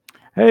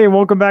Hey,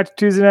 welcome back to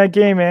Tuesday Night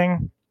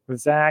Gaming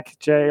with Zach,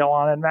 Jay,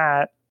 Alana, and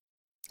Matt.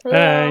 Hello.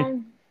 Hey.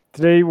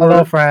 Today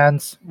Hello,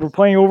 friends. we're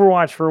playing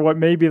Overwatch for what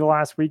may be the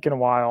last week in a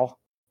while,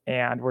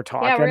 and we're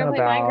talking Yeah, we're gonna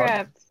about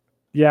play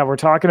Minecraft. we're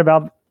talking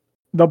about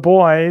The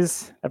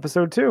Boys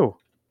episode 2.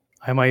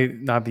 I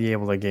might not be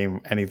able to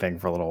game anything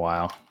for a little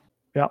while.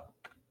 Yep.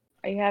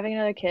 Are you having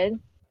another kid?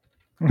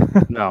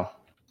 No,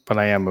 but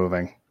I am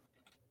moving.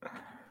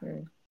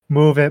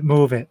 Move it,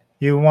 move it.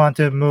 You want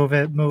to move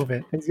it, move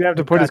it. He's gonna have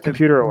to put his Got to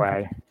computer move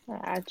it. away.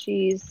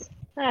 Jeez.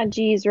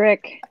 Jeez,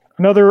 Rick.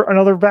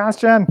 Another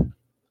Bastion.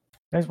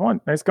 Nice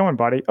one. Nice going,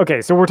 buddy.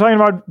 Okay, so we're talking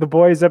about The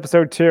Boys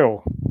episode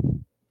 2.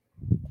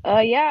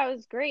 Yeah, it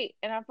was great.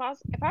 And if I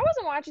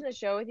wasn't watching the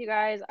show with you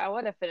guys, I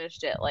would have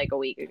finished it like a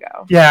week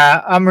ago.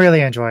 Yeah, I'm really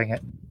enjoying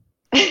it.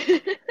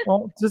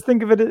 Well, just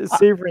think of it as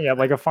savoring it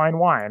like a fine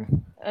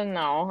wine.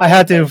 No. I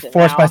had to finish it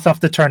force now. myself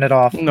to turn it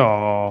off.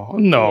 No.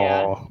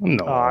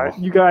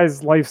 You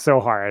guys, life's so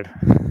hard.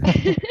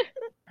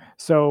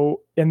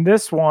 So in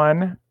this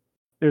one,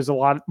 there's a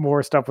lot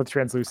more stuff with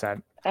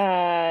Translucent.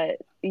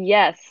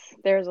 Yes,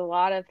 there's a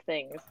lot of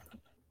things.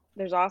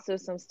 There's also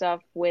some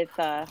stuff with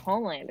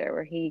Homelander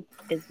where he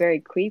is very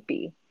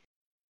creepy.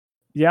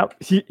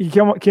 Yep, he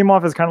came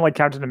off as kind of like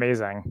Captain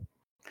Amazing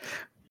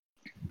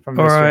from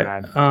All Mystery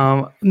right.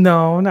 Man.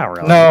 No, not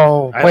really.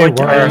 No, I way like-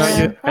 I know worse.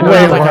 you- I know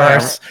Way you like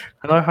worse.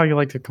 I know how you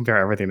like to compare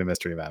everything to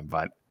Mystery Man,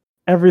 but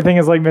Everything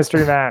is like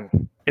Mystery Man.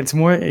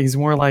 he's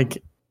more like,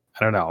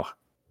 I don't know,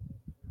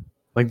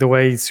 like the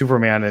way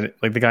Superman and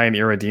like the guy in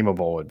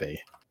Irredeemable would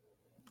be.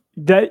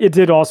 That it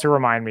did also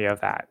remind me of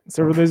that.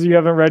 So for those of you who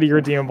haven't read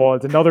Irredeemable,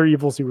 it's another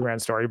evil Superman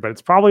story, but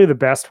it's probably the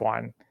best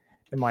one,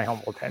 in my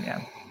humble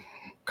opinion.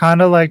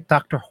 Kind of like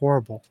Dr.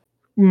 Horrible.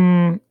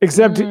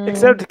 Except Captain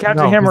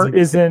No, 'cause Hammer it-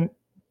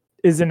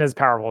 isn't as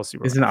powerful as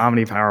Superman. Isn't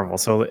omnipowerful.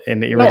 So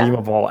in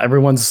Irredeemable,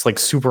 everyone's like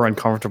super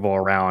uncomfortable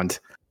around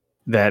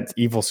that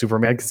evil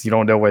Superman because you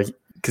don't know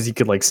because he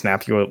could like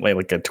snap you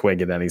like a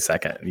twig at any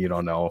second. And you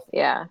don't know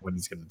Yeah. what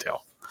he's gonna do.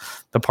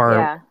 The part,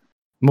 Yeah.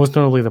 most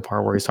notably, the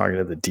part where he's talking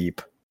to the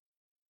Deep.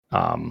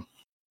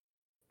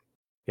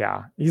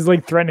 Yeah, he's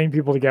like threatening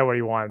people to get what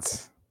he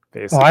wants.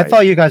 Basically, Oh, I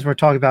thought you guys were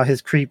talking about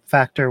his creep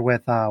factor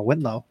with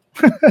Whitlow.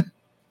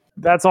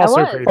 that's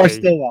also was. creepy. Or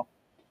Stillwell.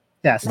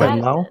 Yeah, Stillwell?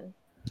 Madeline.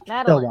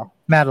 Stillwell.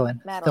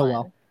 Madeline. Madeline.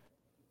 Stillwell.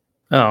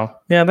 Oh,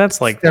 yeah, that's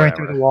like Staring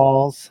whatever. through the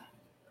walls.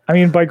 I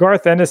mean, by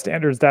Garth Ennis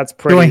standards, that's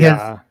pretty. Doing his,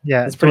 It's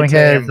it's doing pretty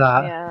his, tame.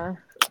 Yeah.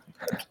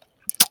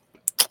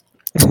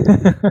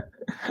 that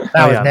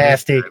Oh, was yeah.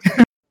 nasty.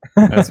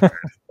 That's weird.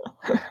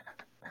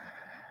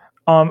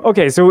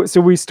 Okay, so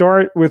we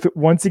start with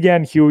once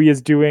again Huey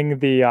is doing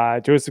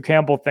the Joseph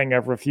Campbell thing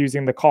of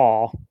refusing the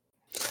call.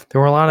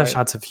 There were a lot of Right.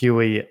 shots of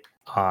Huey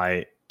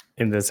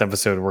in this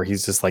episode where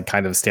he's just like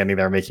kind of standing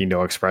there making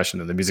no expression,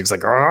 and the music's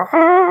like, and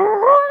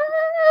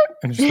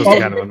you're supposed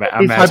to kind of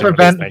imagine what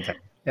he's thinking.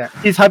 Yeah,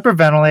 he's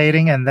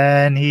hyperventilating, and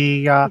then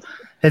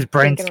his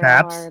brain thinking real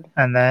snaps, hard.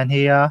 and then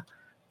he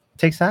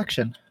takes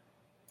action.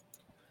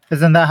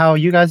 Isn't that how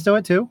you guys do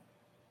it too?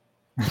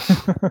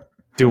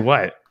 Do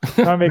what?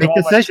 Trying to make Make all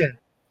my- decisions.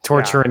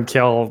 Torture and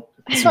kill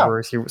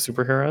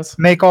superheroes?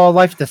 Make all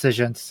life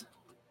decisions.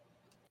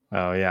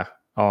 Oh yeah,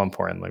 all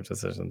important life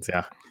decisions.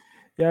 Yeah.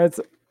 Yeah, it's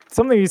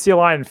something you see a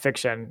lot in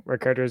fiction where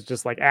characters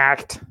just like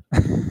act.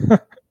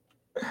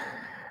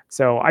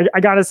 So I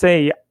gotta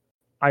say,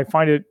 I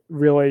find it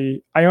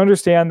really. I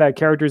understand that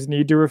characters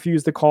need to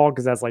refuse the call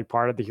because that's like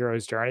part of the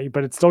hero's journey,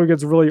 but it still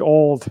gets really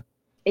old.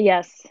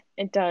 Yes,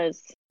 it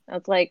does.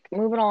 It's like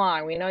moving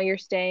along. We know you're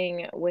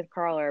staying with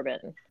Carl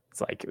Urban. It's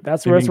like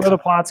that's You where mean the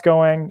plot's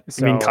going.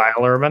 So, You mean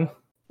Kyle Urban?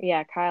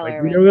 Yeah, Kyle like, we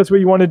Urban. know that's what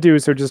you want to do,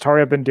 so just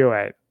hurry up and do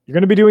it. You're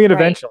gonna be doing it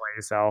Right. eventually,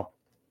 so.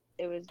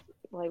 It was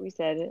like we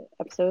said,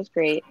 episode was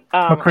great. McCree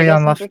I guess on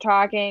since left. we're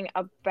talking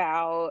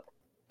about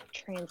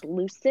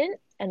Translucent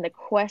and the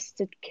quest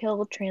to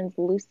kill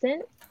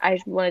Translucent, I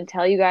want to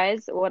tell you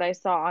guys what I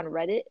saw on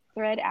Reddit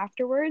thread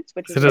afterwards,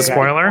 which Is was it a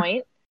very good spoiler?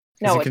 point.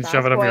 'Cause No, you it's can not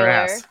shove a it up your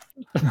spoiler.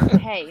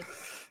 ass. Hey,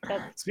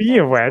 that's Speaking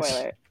of a which,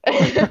 spoiler.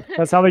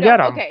 that's how they No, get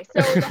them. Okay,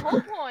 so the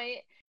whole point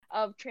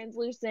of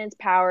Translucent's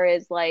power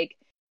is like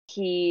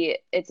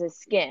it's a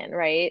skin,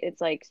 right? It's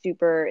like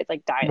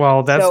diamond.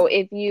 Well, that's- so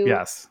if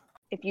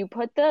you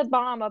put the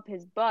bomb up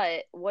his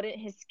butt, wouldn't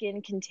his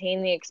skin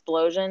contain the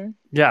explosion?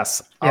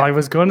 Yes. Yeah. I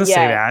was going to say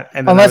Yes. that,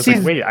 and then Unless I was like,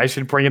 he's- wait, I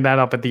should bring that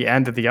up at the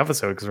end of the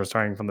episode because we're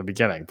starting from the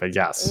beginning. But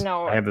yes,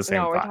 No, I had the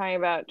same no, we're thought. talking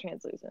about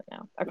Translucent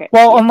now. Okay.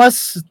 Well,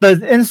 unless the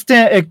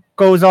instant it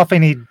goes off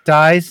and he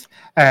dies,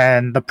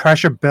 and the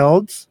pressure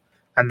builds,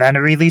 and then it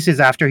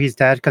releases after he's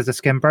dead because the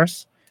skin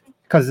bursts,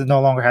 because it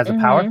no longer has the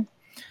power,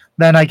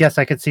 then I guess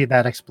I could see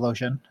that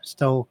explosion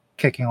still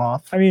kicking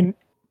off. I mean,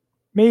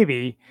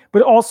 maybe,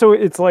 but also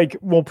it's like,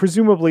 well,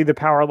 presumably the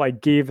power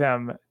like gave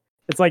him.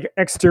 It's like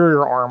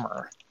exterior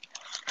armor.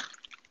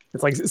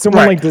 It's like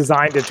someone Right. like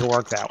designed it to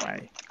work that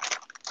way.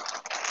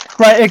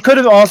 Right. It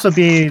could also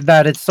be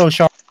that it's so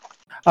sharp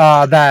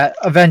that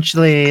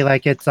eventually,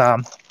 like, it's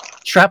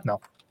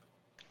shrapnel.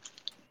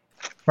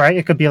 Right.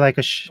 It could be like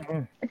a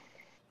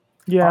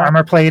Yeah,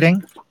 armor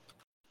plating.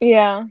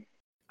 Yeah.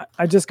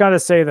 I just gotta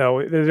say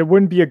though, that it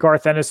wouldn't be a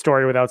Garth Ennis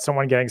story without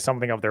someone getting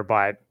something up their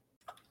butt.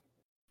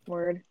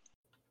 Word.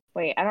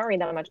 Wait, I don't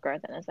read that much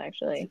Garth Ennis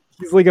actually.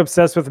 He's like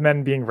obsessed with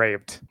men being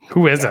raped.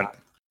 Who isn't?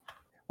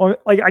 Well,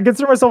 like I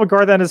consider myself a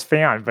Garth Ennis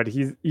fan, but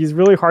he's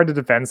really hard to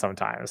defend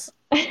sometimes.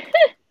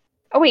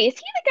 Oh wait, is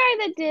he the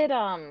guy that did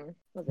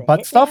was it Butt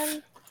Hitman? stuff?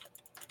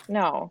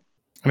 No,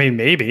 I mean,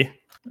 maybe.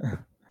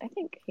 I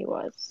think he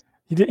was.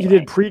 He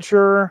did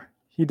Preacher.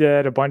 He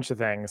did a bunch of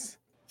things.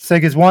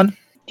 Sig is one.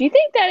 Do you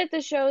think that if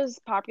the show's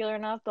popular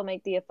enough, they'll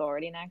make The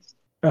Authority next?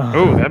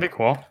 Oh, that'd be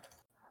cool.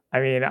 I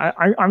mean,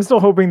 I'm still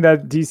hoping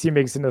that DC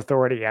makes an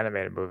Authority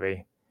animated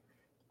movie,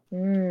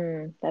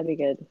 That'd be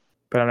good.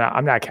 but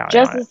I'm not counting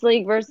on it. Justice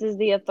League versus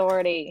The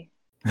Authority.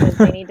 'Cause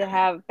they need to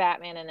have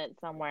Batman in it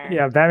somewhere.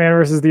 Yeah, Batman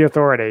versus the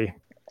Authority.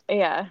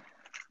 Yeah.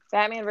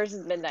 Batman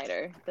versus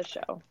Midnighter, the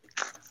show.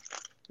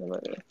 The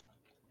movie.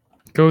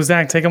 Go,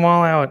 Zach. Take them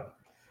all out.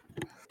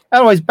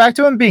 Anyways, back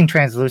to him being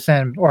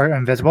translucent or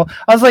invisible.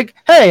 I was like,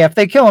 hey, if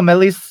they kill him, at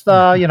least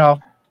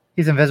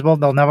he's invisible.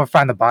 They'll never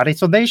find the body,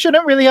 so they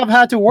shouldn't really have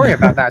had to worry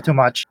about that too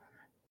much.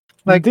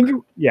 Like, you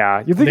think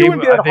it They would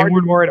be that hard?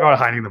 weren't worried about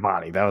hiding the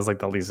body. That was like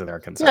the least of their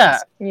concerns. Yeah,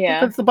 Yeah.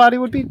 because the body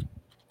would be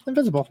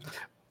invisible.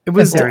 It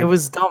was theory. it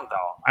was dumb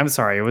though. I'm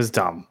sorry, it was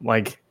dumb.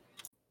 Like,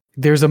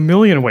 there's a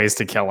million ways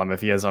to kill him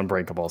if he has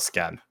unbreakable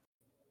skin.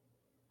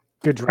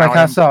 Could drown Like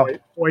how him, so?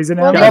 poison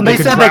him. Well, Well, they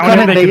could said they drown him,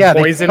 couldn't. They Yeah, could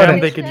they poison him.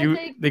 couldn't. They could They use.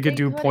 said They could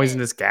do couldn't.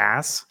 poisonous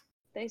gas.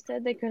 They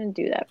said they couldn't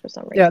do that for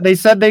some reason. Yeah, they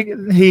said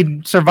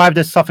he survived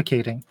his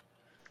suffocation.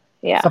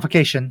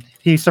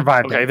 He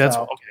survived Okay,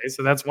 it.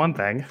 so that's one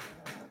thing.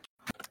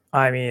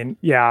 I mean,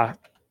 yeah,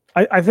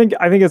 I think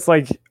it's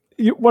like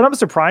what I'm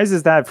surprised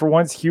is that for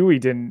once Huey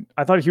didn't.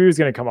 I thought Huey was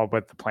going to come up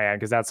with the plan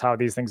because that's how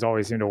these things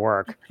always seem to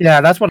work.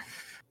 Yeah, that's what.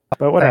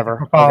 But whatever.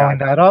 Thank you for following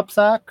that up,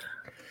 Zach.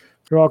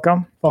 You're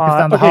welcome. Focus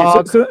on the okay,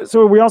 hog.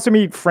 so we also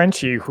meet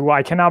Frenchie, who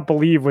I cannot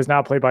believe was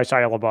not played by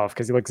Shia LaBeouf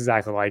because he looks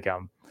exactly like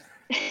him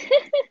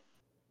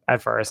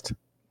at first.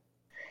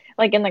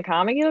 Like in the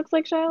comic, he looks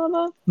like Shia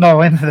LaBeouf.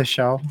 No, in the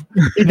show.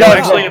 He No, does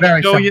actually, look very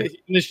in similar.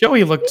 the show,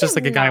 he looked just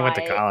He like a guy I went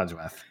to lied. college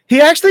with.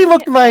 He actually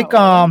looked like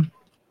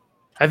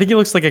I think he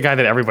looks like a guy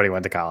that everybody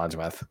went to college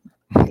with.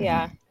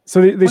 Yeah.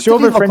 So they What show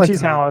did he up at look like Frenchie's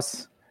to me?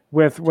 house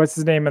with what's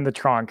his name in the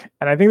trunk,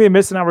 and I think they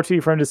missed an opportunity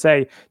for him to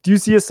say, "Do you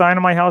see a sign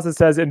on my house that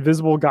says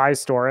Invisible Guy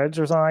Storage"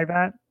 or something like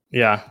that?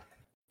 Yeah,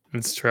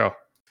 it's true.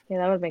 Yeah,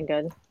 that would have been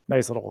good.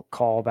 Nice little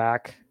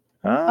callback.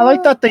 I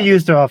like that they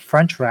used a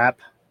French rap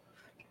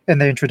in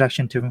the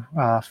introduction to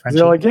French.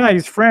 They're like, yeah,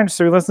 he's French,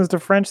 so he listens to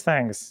French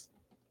things.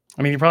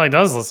 I mean, he probably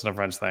does listen to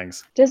French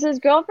things. Does his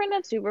girlfriend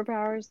have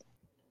superpowers?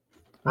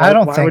 I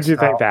don't Why think would you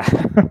think so.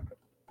 that?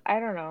 I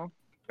don't know.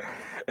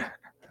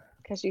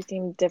 Because she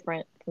seemed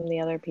different from the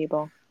other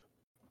people.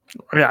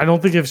 I mean, I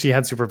don't think if she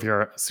had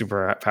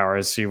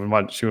superpowers, she would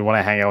want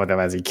to hang out with him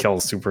as he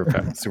kills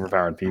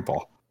superpowered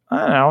people. I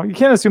don't know. You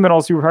can't assume that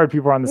all superpowered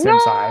people are on the same no,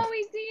 side.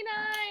 we see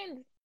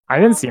nine. I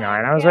didn't see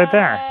nine. I was right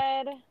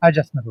there. I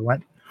just never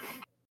went.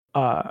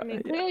 I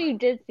mean, clearly you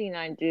did see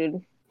nine,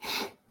 dude.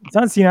 It's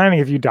not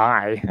C9 if you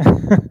die.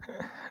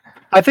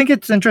 I think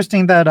it's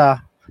interesting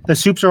that the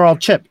soups are all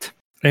chipped.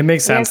 It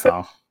makes Yeah, sense so-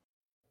 though.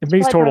 It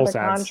makes Like part total of the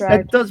sense.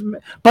 contract. It does,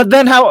 but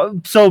then how?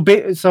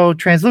 So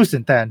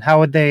translucent. Then how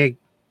would they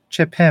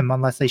chip him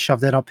unless they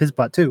shoved it up his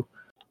butt too?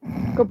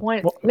 Good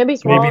point. Well, Maybe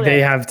swallowed Maybe they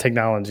it. have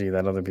technology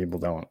that other people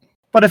don't.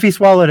 But if he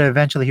swallowed it,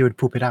 eventually he would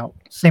poop it out.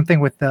 Same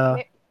thing with the.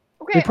 Okay,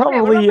 They okay, what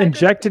probably about my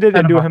injected it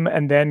into Enema. him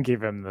and then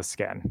gave him the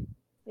skin.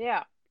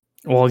 Yeah.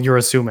 Well, you're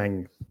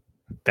assuming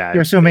that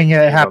You're assuming they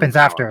it gave happens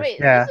them after. powers. Wait,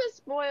 Yeah. this is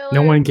spoiler.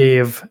 No one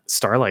gave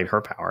Starlight her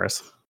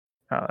powers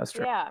Oh, that's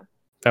true. Yeah.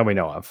 that we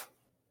know of.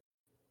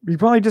 You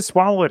probably just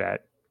swallowed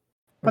it.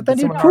 But then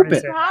Did you someone poop already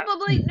it. say that?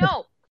 Probably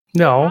no.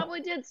 No,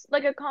 Probably did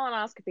like a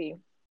colonoscopy.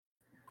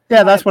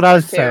 Yeah, that's what I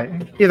was Too.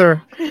 saying.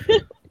 Either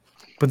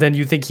but then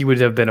you think he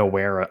would have been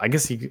aware. I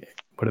guess he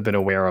would have been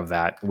aware of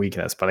that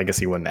weakness, but I guess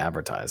he wouldn't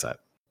advertise it.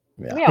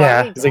 Yeah.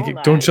 Yeah. we He's like,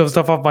 know don't that. shove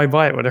stuff off my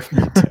butt, whatever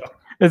you do.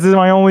 This is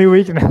my only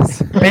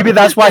weakness. maybe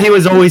that's why he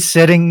was always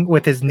sitting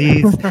with his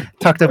knees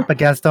tucked up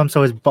against him,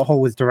 so his butthole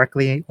was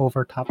directly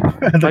over top of the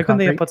Why couldn't they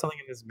concrete. have put something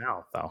in his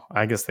mouth, though?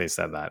 I guess they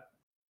said that.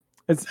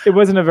 It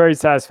wasn't a very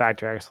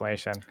satisfactory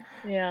explanation.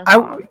 Yeah.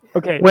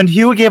 Okay. When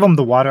Hugh gave him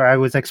the water, I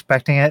was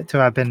expecting it to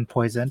have been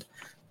poisoned.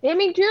 Yeah,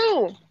 me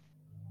too.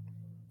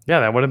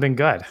 Yeah, that would have been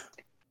good.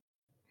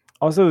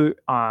 Also,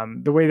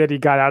 the way that he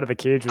got out of the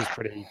cage was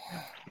pretty.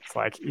 It's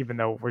like, even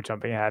though we're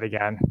jumping ahead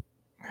again.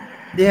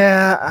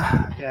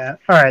 Yeah.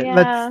 All right,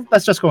 Yeah.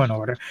 let's just go in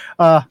order.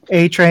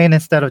 A Train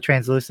instead of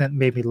translucent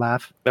made me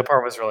laugh. That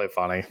part was really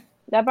funny. That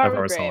That part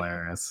part was was great.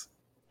 hilarious.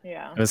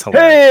 Yeah. It was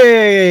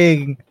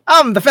hilarious. Hey,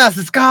 I'm the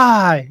fastest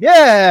guy.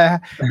 Yeah,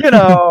 you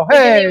know. We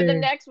can do the Hey.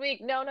 next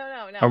week. No.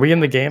 Are we in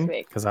the not next game?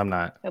 week. Because I'm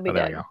not. He'll be Oh,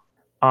 there we dead.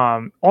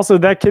 go. Also,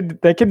 that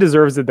kid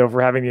deserves it though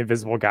for having the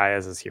invisible guy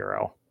as his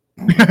hero.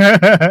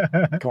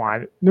 Come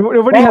on, nobody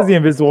Well- has the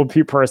invisible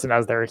person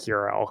as their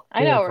hero.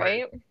 I know,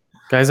 right?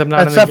 Guys, I'm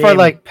not Except in the for game.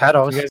 like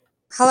pedos. You guys-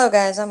 Hello,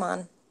 guys. I'm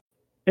on.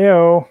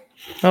 Ew.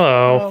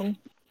 Hello. Um,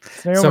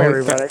 It's Naomi,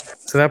 everybody.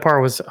 So that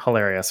part was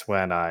hilarious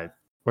when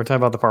we're talking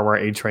about the part where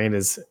A-Train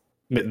is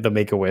the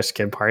Make-A-Wish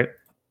kid part.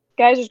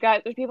 Guys,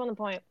 there's people on the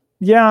point.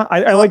 Yeah,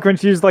 I like when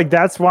she's like,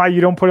 that's why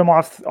you don't put him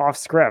off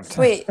script.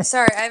 Wait,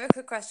 sorry, I have a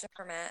quick question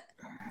for Matt.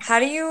 How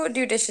do you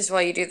do dishes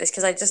while you do this?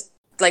 Because I just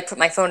like put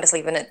my phone to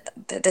sleep and it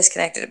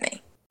disconnected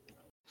me.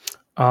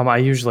 I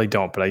usually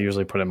don't, but I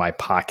usually put it in my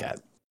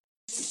pocket.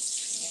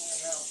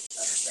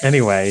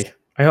 Anyway,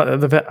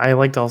 I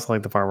liked also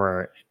like the part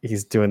where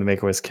he's doing the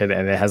Make-A-Wish kid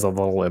and it has a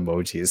little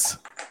emojis,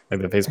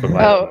 like the Facebook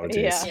Live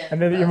emojis. Yeah.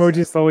 And then the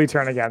emojis slowly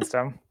turn against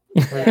him.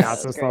 Not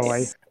so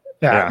slowly.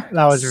 Yeah,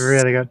 that was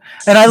really good.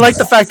 And I like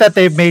the fact that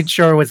they made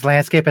sure it was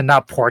landscape and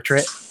not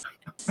portrait.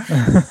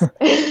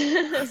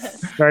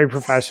 Very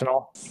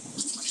professional.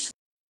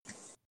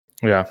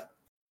 Yeah.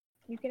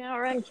 You can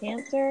outrun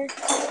cancer.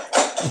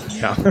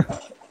 Yeah.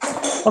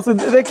 Also,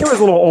 that kid was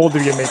a little old to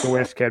be a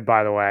Make-A-Wish kid,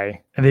 by the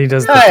way. And then he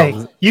does Hey,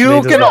 the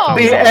you can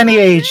be any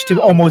age to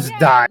almost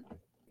die.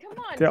 Come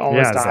on, They dude.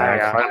 almost die, Zach,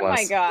 yeah. Oh my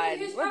heartless. god.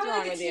 What's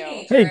wrong with you?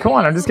 Hey, come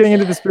on! I'm just getting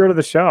into the spirit of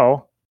the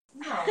show.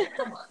 No,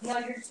 come on. No,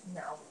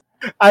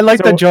 no. I like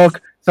the So-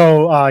 joke.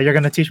 So you're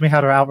gonna teach me how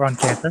to outrun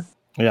cancer?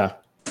 Yeah.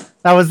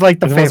 That was like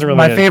It wasn't really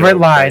my a favorite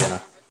joke, line.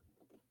 but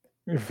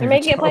yeah. You're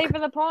making it play for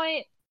the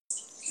point.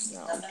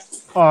 No.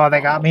 Oh, they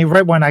got me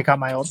right when I got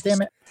my ult.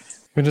 Damn it!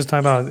 We're just talking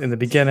about in the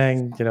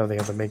beginning, they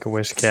have the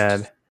Make-A-Wish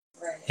kid.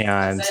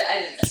 And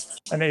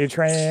An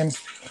A-Train.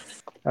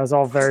 That was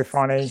all very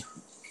funny.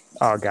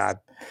 Oh god.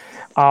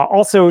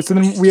 Also, so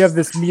then we have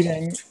this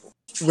meeting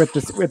with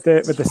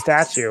the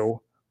statue,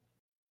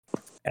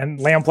 and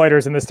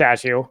Lamplighters in the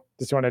statue.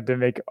 Just wanted to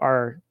make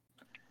our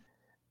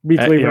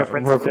weekly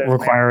reference. to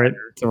require it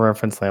Lamplighter. to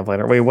reference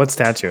Lamplighter. Wait, what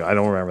statue? I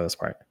don't remember this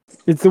part.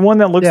 It's the one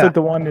that looks Yeah. like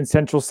the one in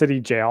Central City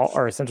Jail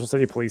or Central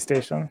City Police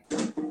Station.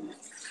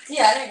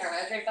 Yeah, I think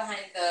it's right behind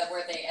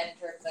where they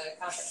entered the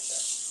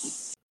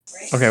conference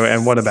room. Right? Okay,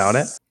 and what about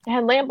it? It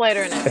had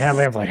lamplighter in They it. had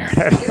Lamplighter in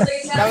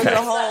it.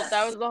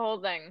 That was the whole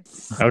thing.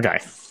 Okay.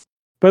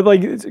 But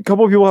like a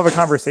couple of people have a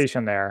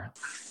conversation there.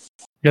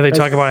 Yeah, they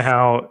talk about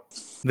how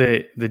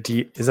the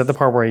deep is that the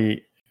part where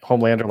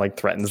Homelander like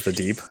threatens the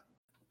deep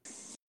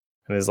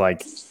and is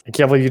like, I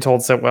can't believe you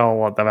told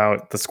Sitwell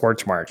about the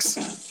scorch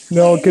marks.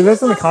 No, because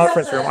that's in the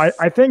conference room.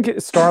 I think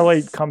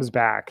Starlight comes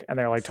back and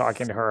they're like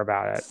talking to her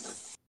about it.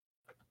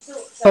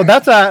 So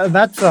that's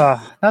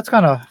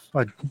kind of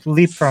a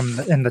leap from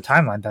in the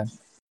timeline then.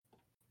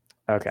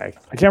 Okay,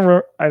 I can't.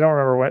 I don't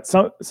remember what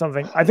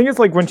something. I think it's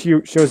like when she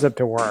shows up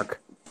to work.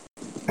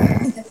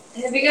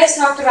 Have you guys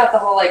talked about the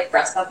whole like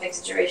breast pumping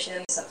situation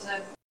in this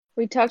episode?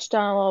 We touched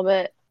on a little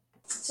bit.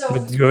 So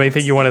But do you have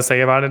anything you want to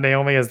say about it,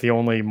 Naomi, as the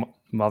only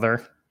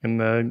mother on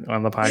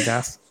the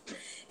podcast?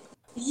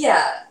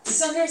 yeah,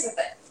 so here's the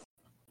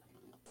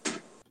thing.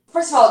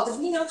 First of all, did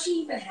we know she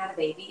even had a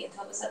baby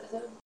until this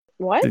episode?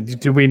 What?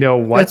 Do we know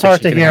what? It's hard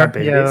if she to can have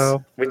hear, babies? yeah.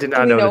 We did Do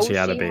not we know that she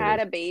had a baby. had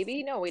a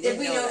baby? No, we Did didn't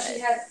we know know that. she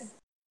had?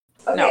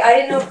 Okay, No. I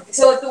didn't know.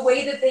 So like the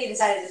way that they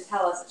decided to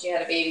tell us that she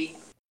had a baby,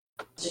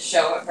 to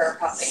show her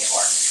pumping at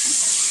work.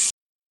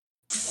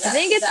 I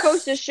think it's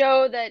supposed to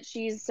show that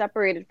she's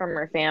separated from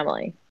her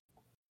family.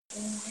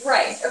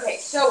 Right. Okay.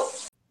 So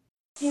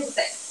here's the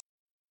thing.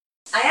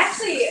 I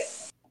actually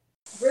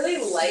really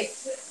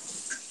liked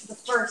the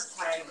first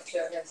time it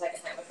showed her. The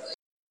second time was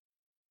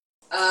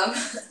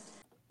really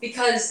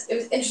because it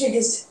was interesting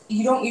because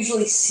you don't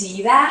usually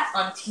see that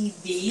on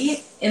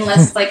TV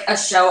unless like a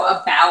show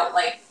about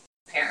like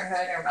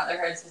parenthood or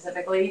motherhood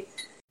specifically,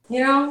 you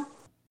know.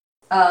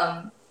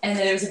 And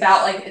then it was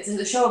about like it's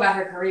a show about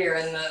her career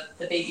and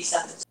the baby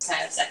stuff is just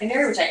kind of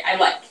secondary, which I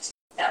liked.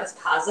 That was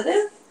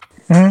positive.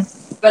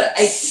 Mhm. But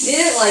I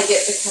didn't like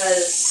it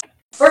because,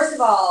 first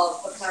of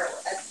all, the part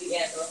at the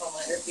end where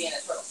Homelander's being a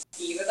total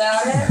skeeve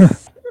about it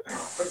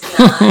was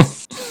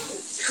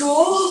not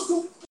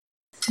cool.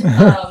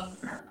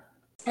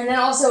 And then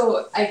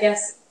also, I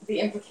guess the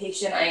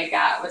implication I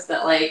got was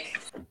that like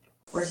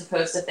we're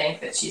supposed to think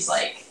that she's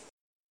like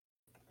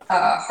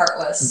a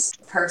heartless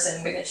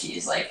person because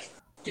she's like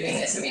doing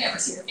this and we never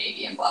see her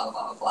baby and blah blah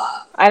blah blah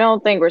blah. I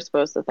don't think we're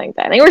supposed to think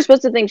that. I think we're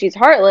supposed to think she's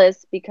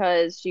heartless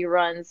because she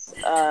runs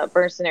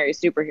mercenary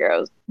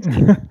superheroes.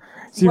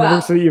 She Well-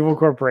 works for the evil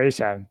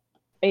corporation.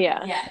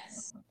 Yeah.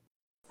 Yes.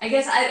 I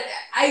guess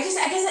I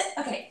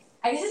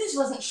just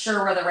wasn't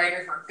sure where the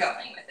writers were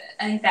going with it.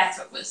 I think that's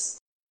what was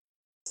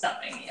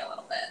stumping me a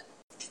little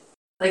bit.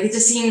 Like it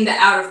just seemed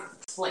out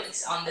of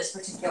place on this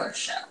particular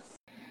show.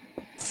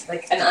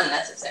 Like an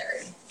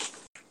unnecessary.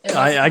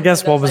 I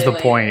guess what was the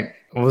point?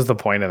 What was the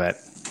point of it?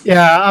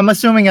 Yeah, I'm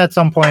assuming at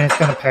some point it's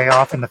going to pay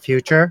off in the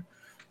future,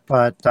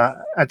 but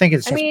I think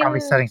it's I just probably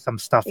mean, setting some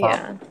stuff up.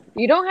 Yeah.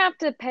 You don't have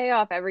to pay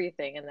off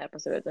everything in the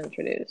episode it's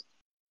introduced.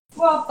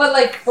 Well, but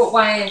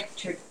why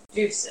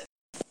introduce it?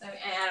 I mean,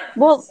 I don't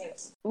know. Well, It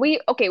seems- We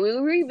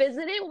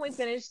revisit it when we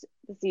finish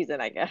the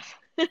season, I guess.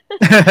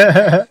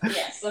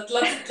 yes.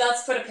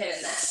 Let's put a pin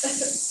in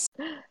that.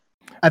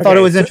 I thought it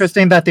Okay, was so-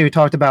 interesting that they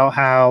talked about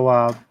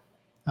how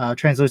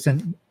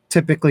Translucent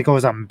typically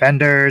goes on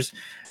benders,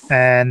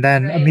 and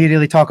then Right.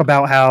 immediately talk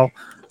about how,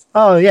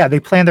 oh yeah, they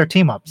plan their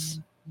team ups.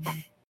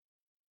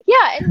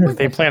 Yeah, and was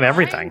They the plan crime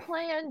everything.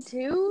 plan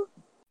too?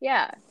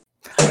 Yeah.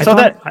 So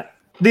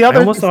the I other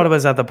almost thought it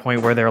was at the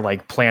point where they're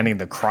like planning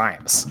the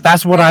crimes,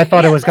 that's what I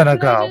thought it was gonna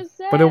That's what I go. just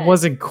but it said.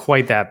 wasn't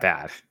quite that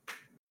bad.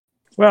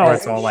 Well, Where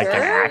it's all like an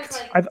Sure.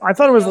 act. I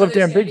thought it was left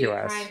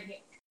ambiguous.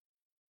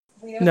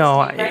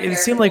 No, it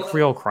seemed like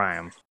real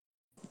crime.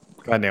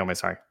 Go ahead, Naomi.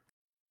 Sorry.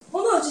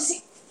 Well, no,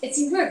 it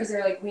seems weird because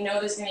they're like, we know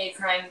there's gonna be a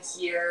crime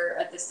here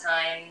at this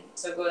time,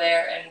 so go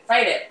there and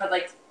fight it. But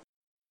like,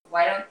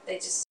 why don't they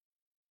just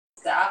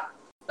stop?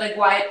 Like,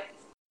 why?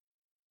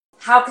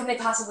 How can they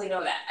possibly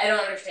know that? I don't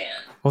understand.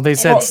 Well, they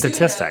said Well,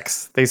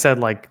 statistics. They said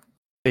like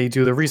they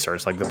do the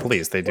research, like the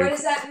police. They do. What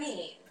does that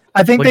mean?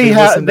 I think Like, they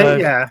listen have.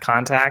 to Yeah,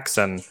 contacts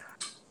and.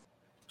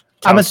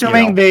 I'm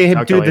assuming they do the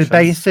calculations.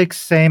 basic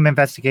same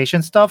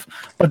investigation stuff,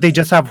 but they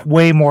just have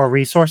way more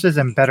resources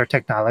and better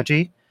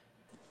technology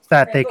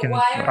that Right, they but can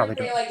why probably aren't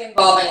do. they like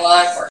involving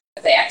law enforcement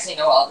if they actually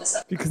know all this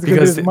stuff? Because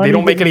there's they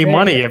don't make any getting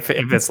money made. if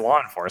it's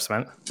law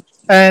enforcement.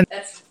 And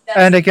That's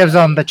it gives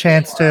them the really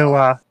chance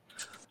immoral.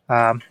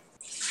 to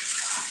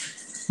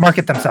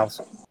market themselves.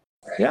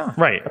 Yeah.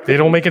 Right. They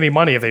don't make any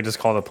money if they just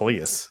call the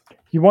police.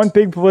 You want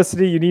big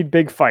publicity, you need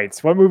big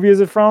fights. What movie is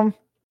it from?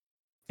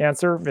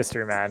 Answer,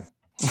 Mystery Man.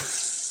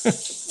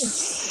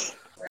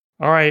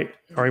 All right.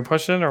 Are we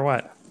pushing or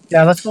what?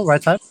 Yeah, let's go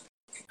right side.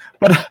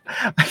 But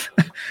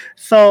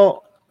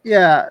so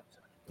yeah,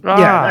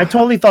 yeah, I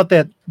totally thought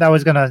that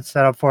was gonna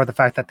set up for the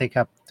fact that they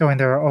kept doing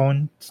their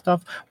own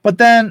stuff. But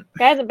then,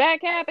 Guys, I'm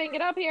backcapping.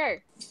 Get up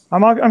here.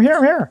 I'm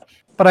here.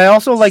 but I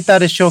also like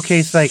that it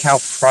showcased like how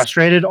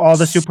frustrated all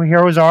the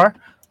superheroes are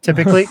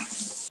typically.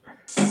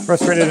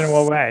 Frustrated in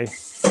what way?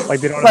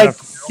 Like they don't have Like,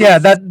 enough. yeah,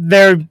 that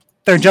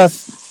they're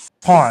just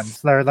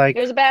pawns. They're like,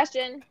 There's a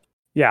bastion.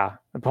 Yeah,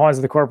 the pawns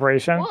of the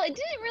corporation. Well, it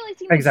didn't really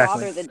seem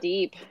Exactly. to bother the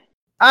Deep.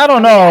 I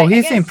don't I mean, know. I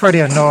He guess seemed pretty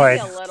maybe annoyed.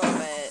 a little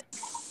bit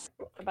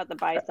about the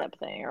bicep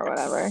thing or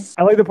whatever.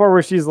 I like the part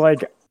where she's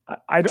like,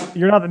 I don't,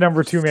 "You're not the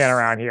number 2 man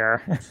around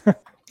here."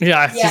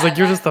 Yeah. She's Yeah, like,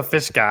 you're that- just the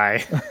fish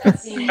guy. That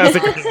seems- That's a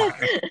good line.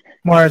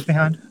 Moira's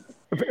behind.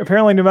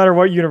 Apparently, no matter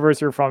what universe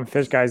you're from,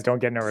 fish guys don't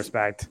get no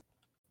respect.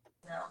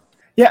 No.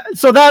 Yeah,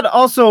 so that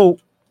also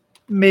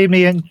made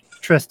me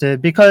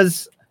interested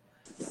because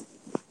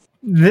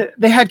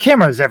they had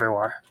cameras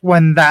everywhere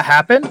when that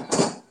happened,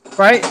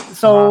 right?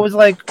 So it was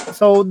like,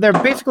 so they're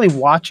basically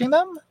watching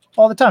them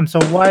all the time. So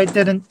why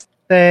didn't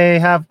they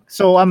have?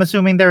 So I'm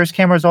assuming there's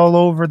cameras all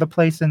over the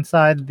place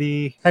inside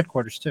the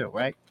headquarters too,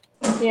 right?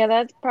 Yeah,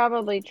 that's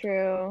probably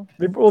true.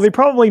 They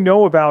probably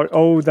know about.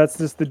 Oh, that's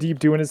just the Deep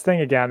doing his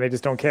thing again. They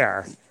just don't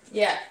care.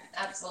 Yeah,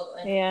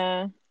 absolutely.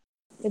 Yeah.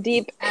 The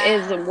Deep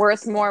is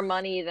worth more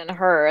money than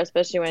her,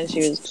 especially when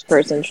she was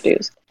first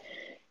introduced.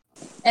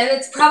 And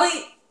it's probably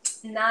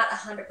not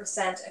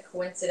 100% a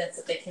coincidence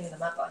that they came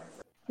them up on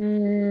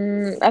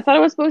her. I thought it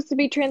was supposed to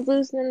be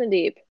translucent in the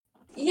Deep.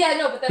 Yeah,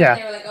 no, but then Yeah.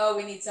 they were like, oh,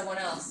 we need someone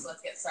else.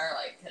 Let's get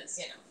Starlight because,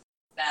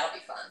 that'll be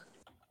fun.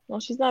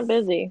 Well, she's not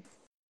busy.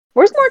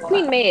 Where's more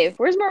Queen Maeve?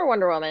 Where's more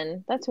Wonder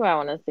Woman? That's who I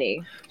want to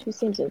see. She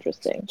seems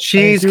interesting.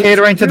 She's She was-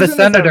 catering to she the was in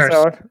this senators.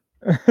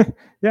 episode.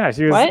 Yeah,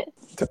 she was. What?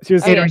 She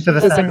was Oh, yeah, catering to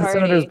the she's at kissing the party.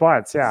 senators'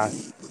 butts. Yeah.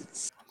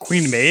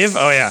 Queen Maeve?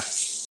 Oh yeah.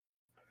 Is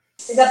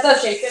that the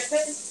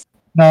shapeshifter?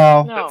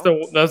 No,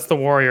 No. That's the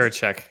warrior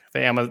chick.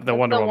 The Wonder the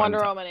Woman. Wonder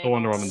Woman The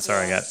Wonder animal. Woman.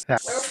 Sorry, I got.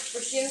 Where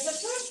was she in this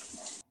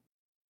episode?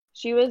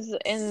 She was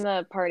in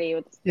the party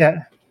with.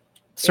 yeah,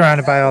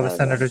 surrounded by all the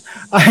senators.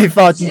 I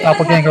thought She didn't have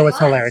Doppelganger any was lines.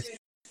 hilarious. She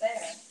was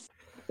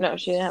there. No,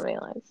 she didn't have any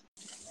lines.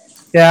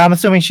 Yeah, I'm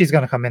assuming she's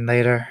gonna come in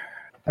later.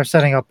 They're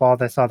setting up all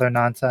this other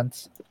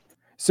nonsense.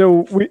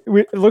 So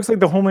it looks like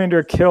the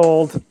Homelander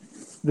killed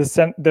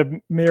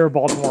the mayor of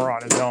Baltimore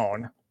on his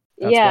own.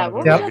 That's Yeah, one what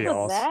of was the up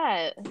reveals. with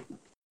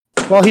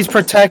that? Well, he's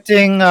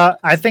protecting.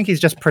 I think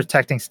he's just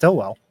protecting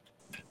Stillwell.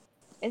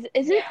 Is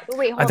it?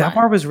 Wait, hold That on.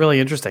 part was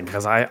really interesting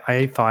because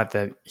I thought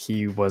that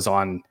he was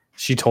on.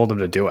 She told him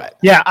to do it.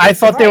 Yeah, I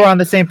thought they were Right. on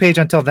the same page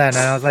until then,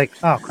 and I was like,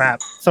 "Oh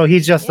crap!" So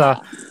he's just Yeah.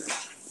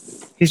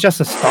 he's just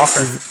a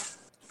stalker.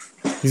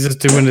 He's just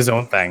doing his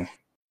own thing.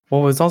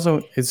 Well, it's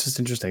just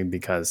interesting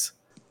because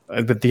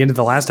at the end of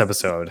the last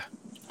episode,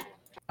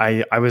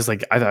 I was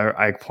like,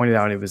 I pointed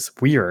out it was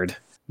weird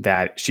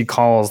that she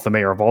calls the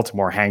mayor of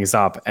Baltimore, hangs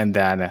up, and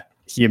then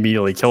he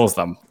immediately kills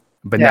them.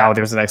 But Yeah. now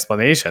there's an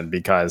explanation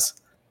because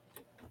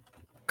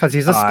Because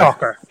he's a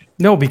stalker.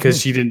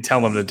 because she didn't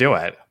tell him to do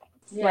it.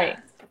 Yeah. Right.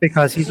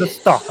 Because he's a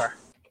stalker.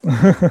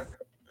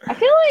 I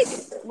feel like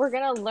we're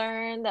gonna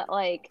learn that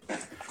like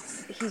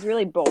he's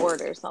really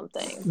bored or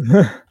something.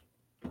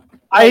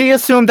 I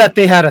assumed that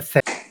they had a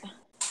thing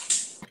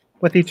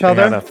with each They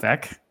other. had a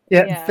thick.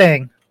 Yeah.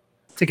 Thing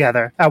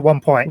together at one Oh,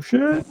 point.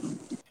 shit.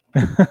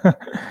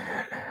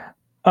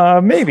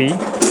 Maybe.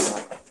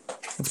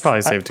 It's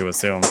probably safe to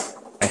assume.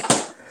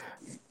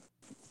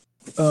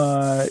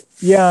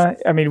 Yeah.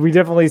 I mean, we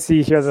definitely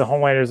see here the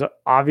Homelander's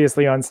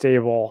obviously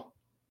unstable.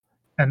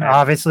 And Yeah.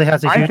 obviously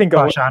has a I huge think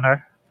crush on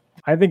her.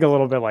 I think a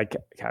little bit like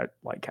Captain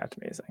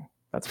Amazing.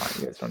 That's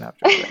fine. You guys don't have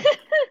to. agree.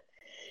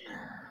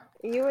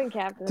 You and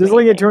Captain. Just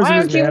like in Amazing. terms Why of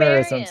don't his you marry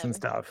mannerisms him? and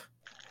stuff.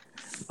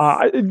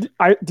 do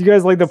you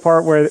guys like the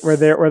part where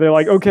they're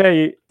like,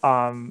 okay,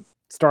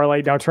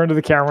 Starlight, now turn to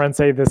the camera and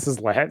say this is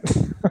lit.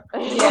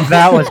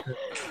 That was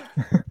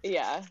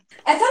Yeah.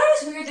 I thought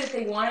it was weird that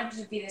they wanted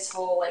to be this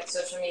whole like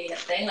social media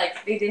thing.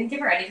 Like they didn't give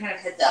her any kind of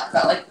heads up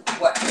about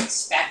like what to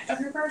expect of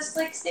her first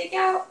like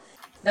stakeout.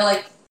 They're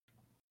like,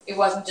 it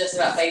wasn't just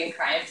about fighting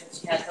crime, and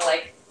she had to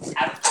like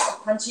have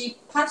a punchy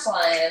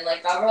punchline and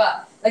like blah blah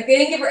blah. Like they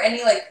didn't give her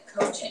any like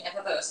coaching. I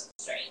thought that was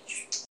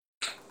strange.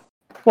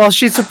 well.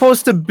 She's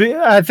supposed to be.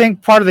 I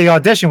think part of the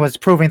audition was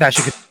proving that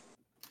she could.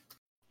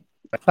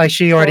 Like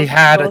she already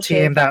had a Bullshit.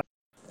 team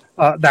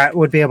that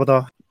would be able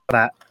to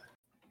that.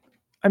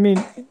 I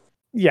mean,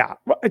 yeah.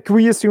 Can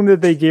we assume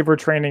that they gave her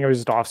training? It was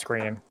just off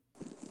screen.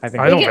 I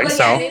think. I don't Like, think like,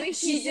 so. yeah, Maybe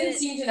she didn't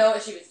seem to know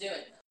what she was doing.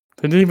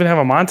 They didn't even have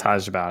a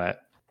montage about it.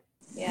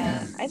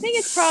 Yeah. I think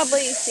it's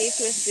probably safe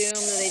to assume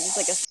that they just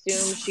like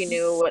assumed she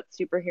knew what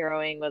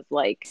superheroing was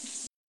like.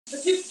 But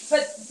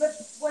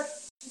what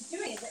she's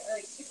doing is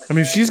like super. I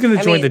mean, she's going to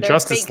I join mean, the they're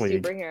Justice fake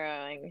League.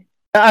 superheroing.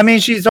 I mean,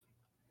 she's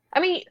I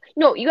mean,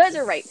 no, you guys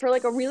are right. For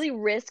like a really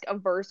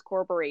risk-averse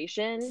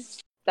corporation,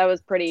 that was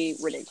pretty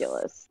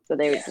ridiculous. So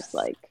they would just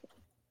like,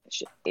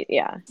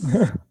 yeah.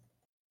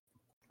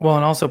 Well,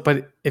 and also,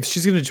 but if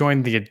she's going to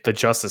join the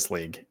Justice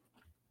League,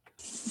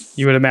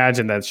 you would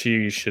imagine that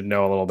she should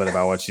know a little bit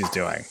about what she's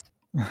doing.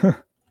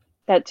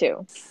 That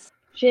too.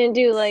 She didn't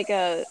do like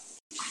a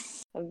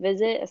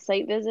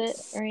site visit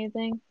or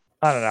anything.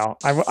 I don't know.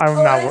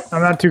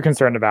 I'm not too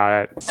concerned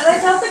about it. And I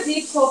thought the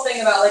deep whole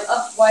thing about like,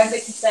 why did they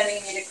keep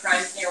sending me to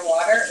crimes near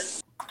water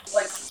is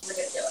like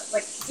ridiculous.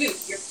 Like, dude,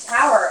 your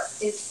power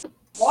is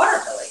water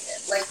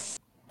related. Like,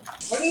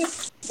 what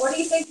do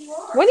you think you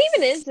are? What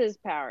even is his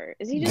power?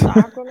 Is he just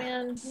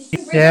Aquaman?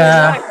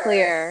 Yeah. It's not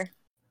clear.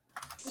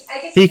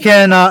 I guess He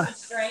can, have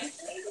strength,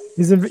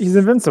 maybe? He's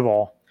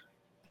invincible.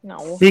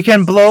 No. he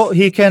can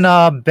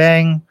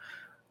bang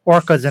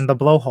orcas in the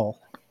blowhole.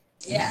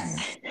 Yeah.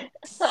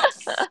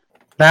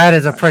 That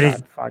is a pretty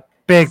God, fuck.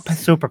 big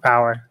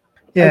superpower.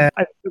 Yeah.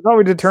 I thought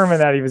we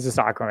determined that he was just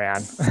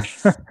Aquaman.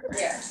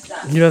 Yeah.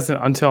 Done. He doesn't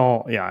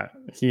until,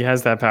 he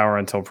has that power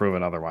until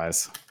proven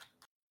otherwise.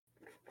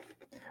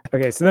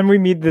 Okay, so then we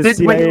meet the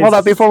Wait, hold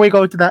up before we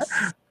go to that.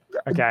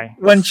 Okay.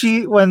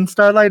 When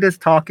Starlight is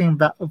talking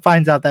about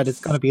finds out that it's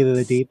gonna be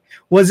the Deep,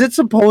 was it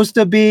supposed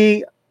to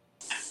be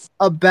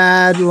a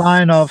bad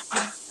line of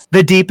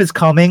the Deep is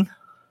coming?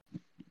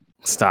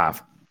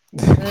 Stop.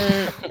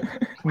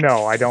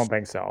 No, I don't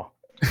think so.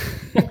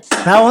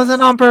 That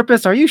wasn't on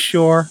purpose. Are you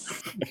sure?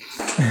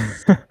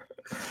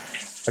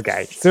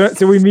 Okay, so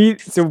we meet.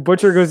 So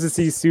Butcher goes to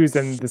see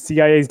Susan, the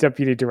CIA's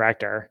deputy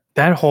director.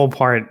 That whole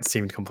part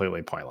seemed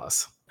completely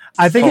pointless.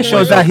 I think it Totally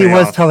shows that he okay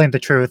was off. telling the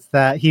truth,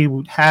 that he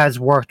has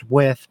worked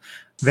with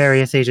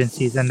various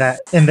agencies and that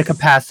in the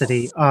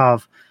capacity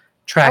of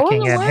I tracking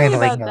wasn't and worried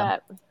handling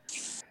about them.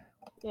 that.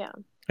 Yeah.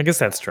 I guess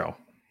that's true.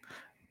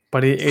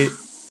 But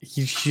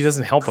she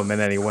doesn't help him in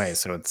any way,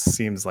 so it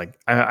seems like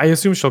I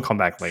assume she'll come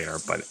back later,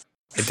 but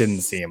it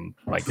didn't seem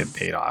like it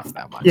paid off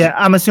that much. Yeah,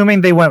 I'm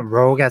assuming they went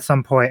rogue at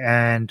some point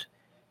and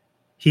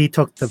he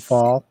took the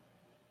fall.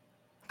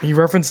 He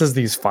references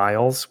these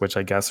files, which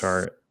I guess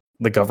are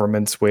the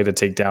government's way to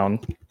take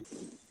down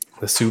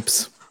the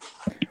soups.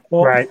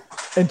 Well, Right.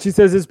 And she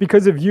says it's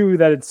because of you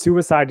that it's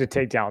suicide to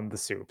take down the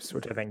soups,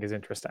 which I think is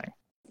interesting.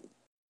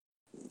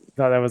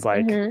 Thought that was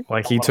like, Mhm.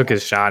 Like he took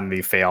his shot and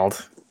he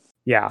failed.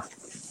 yeah.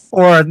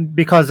 Or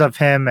because of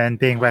him and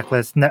being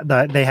reckless,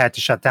 they had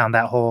to shut down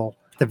that whole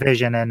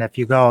division. And if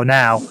you go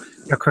now,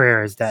 your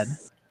career is dead.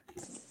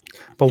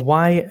 But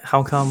why?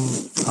 How come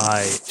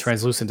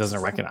Translucent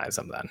doesn't recognize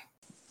him then?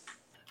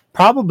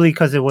 Probably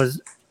because it was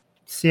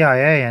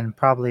CIA and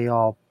probably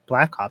all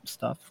Black Ops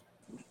stuff.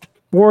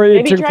 Or it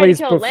Maybe he took tried to place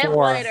kill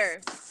before.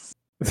 Lamplighter.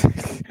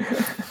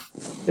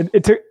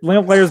 It took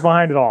Lamplighters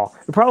behind it all.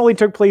 It probably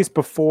took place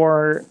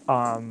before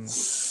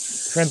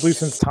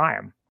Translucent's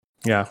time.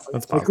 Yeah,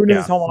 that's Like who knows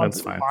yeah, how long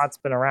that's fine. Bot's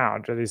been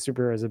around, or these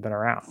superheroes have been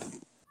around.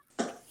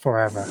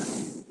 Forever.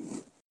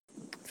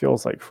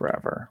 Feels like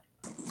forever.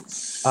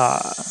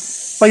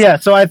 But yeah,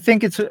 so I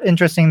think it's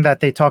interesting that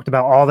they talked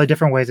about all the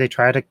different ways they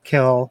try to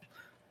kill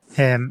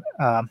him,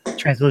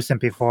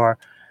 Translucent, before.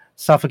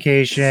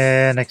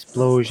 Suffocation,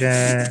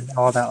 explosion,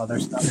 all that other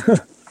stuff.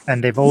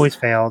 And they've always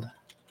failed.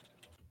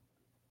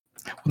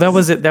 That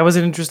was it. That was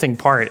an interesting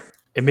part.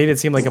 It made it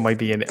seem like it might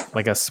be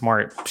like a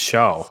smart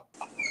show.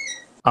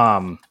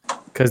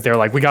 Because they're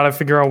like, we got to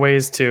figure out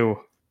ways to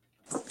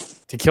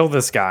kill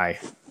this guy.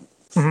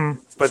 Mhm.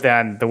 But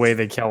then the way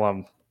they kill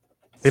him,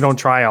 they don't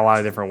try a lot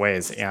of different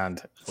ways.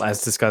 And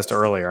as discussed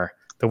earlier,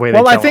 the way they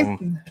Well, I kill think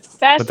him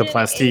Fashion with the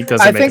plastique is-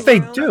 doesn't I make think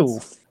they do,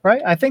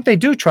 right? I think they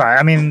do try.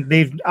 I mean,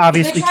 they've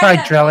obviously They tried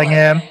that drilling bullet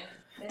him, thing.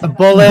 They the did that.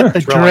 bullet, the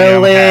Drilling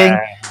him, drilling,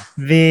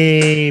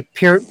 hey.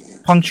 the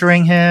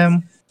puncturing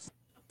him.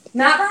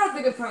 Matt brought up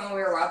a good point when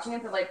we were watching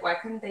it, but like, why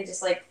couldn't they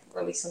just like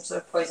release some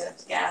sort of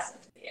poisonous gas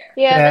into the air?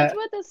 Yeah, Yeah. that's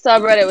what the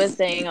subreddit was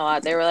saying a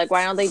lot. They were like,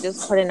 why don't they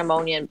just put in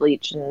ammonia and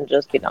bleach and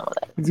just be done with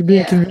it? It's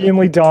being Yeah.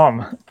 conveniently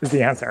dumb is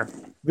the answer.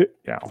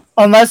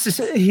 Unless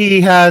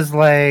he has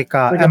like,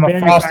 Like a Emma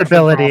Frost manufactured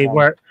ability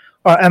problem.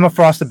 Emma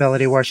Frost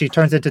ability where she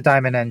turns into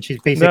Diamond and she's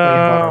basically No.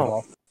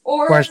 invulnerable.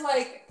 Or Whereas- if,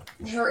 like,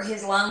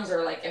 his lungs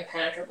are, like,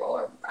 impenetrable,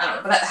 or I don't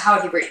know. But how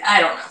would he breathe?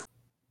 I don't know.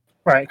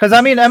 Right, because I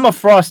mean, Emma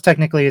Frost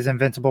technically is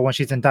invincible when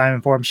she's in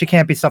Diamond form. She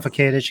can't be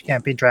suffocated. She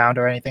can't be drowned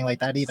or anything like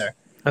that either.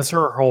 That's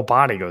her whole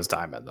body goes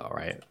diamond, though,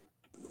 right?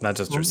 Not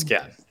just her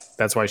skin.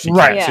 That's why she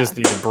Right. can't. She just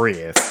needs to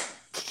breathe.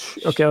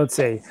 Okay, let's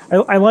see.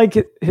 I like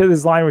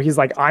his line where he's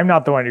like, "I'm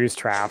not the one who's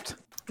trapped."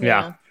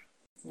 Yeah.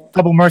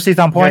 Double Mercy's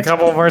on Yeah, a point.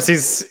 couple of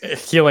Mercies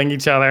healing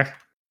each other.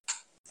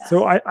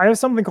 So I have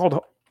something called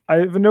I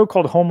have a note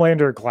called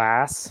Homelander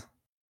Glass.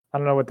 I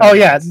don't know what that Oh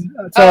yeah, means.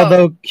 so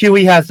the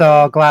QE has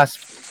a glass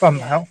from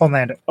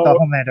Homelander. Oh. The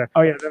Homelander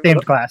Oh yeah,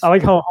 themed glass. I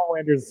like how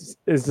Homelander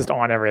is just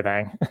on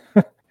everything.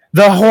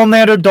 The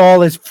Homelander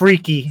doll is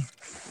freaky.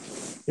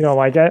 You don't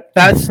like it?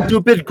 That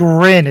stupid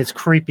grin is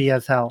creepy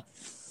as hell.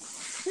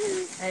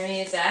 I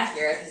mean, it's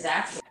accurate. He's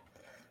actually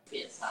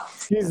as hell.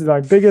 He's my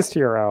biggest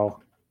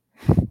hero.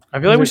 I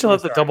feel like we He's a should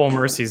let the superstar. double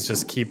Mercies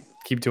just keep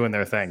doing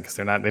their thing because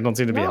they don't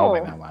seem to be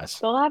helping that much.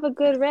 They'll have a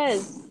good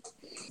res.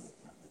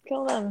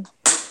 Kill them.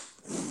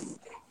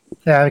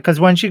 Yeah, because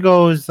when she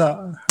goes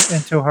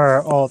into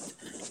her ult,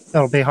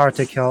 it'll be hard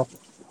to kill.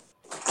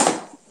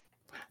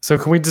 So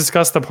can we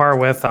discuss the part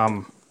with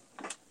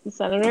The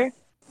senator.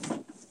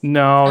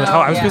 No, Oh,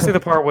 I was yeah. gonna say the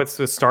part with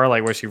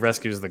Starlight where she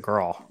rescues the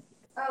girl.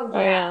 Oh, Oh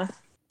yeah.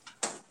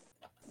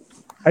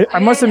 I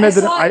must admit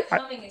that saw I it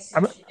coming as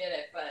soon as she did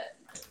it, but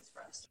it's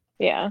frustrating.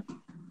 Yeah.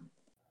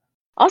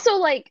 Also,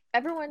 like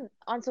everyone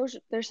on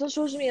their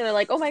social media, they're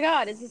like, "Oh my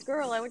God, it's this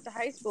girl I went to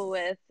high school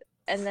with,"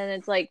 and then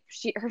it's like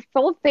her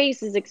full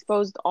face is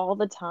exposed all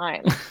the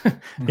time.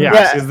 Yeah,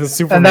 Yeah, she's the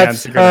Superman. And that's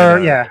secret her,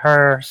 identity.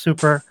 her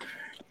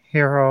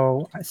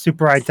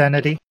super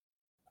identity.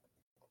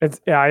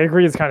 I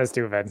agree. It's kind of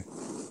stupid.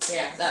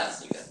 Yeah, that was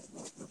stupid.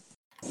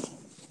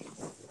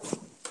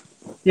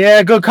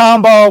 Yeah, good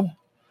combo.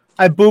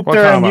 I booped What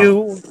her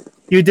combo? and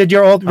you did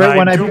your ult right I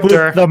when I booped booped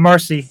her. the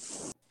Mercy.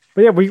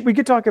 But yeah, we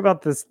could talk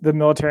about the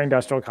military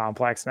industrial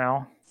complex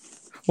now.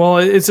 Well,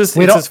 it's just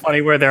We it's don't- just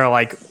funny where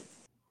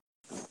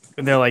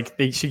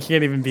she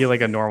can't even be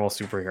like a normal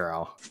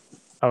superhero.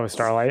 Oh,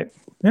 Starlight.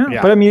 Yeah,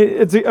 Yeah. but I mean,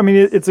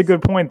 it's a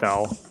good point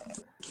though,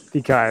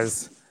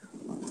 because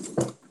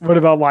what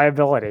about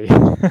liability?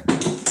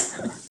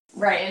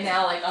 Right, and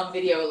now, like, on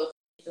video, it looks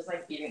like he's just,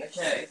 like, beating the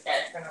shit out of these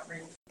guys for no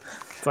reason.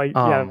 It's like,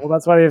 yeah, well,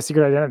 that's why they have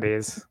secret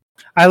identities.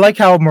 I like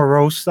how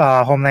morose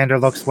Homelander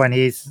looks when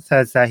he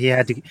says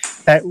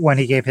that when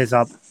he gave his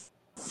up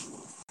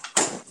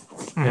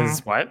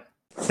Is what?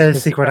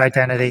 his secret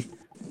identity.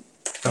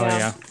 Oh Yeah.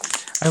 yeah.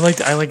 I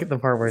like the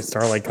part where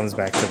Starlight comes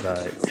back to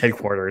the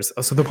headquarters.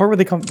 So the part where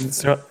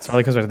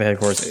Starlight comes back to the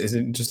headquarters is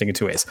interesting in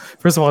two ways.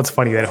 First of all, it's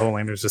funny that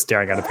Homelander's just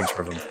staring at a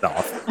picture of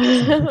himself.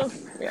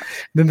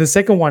 Then the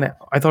second one,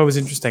 I thought it was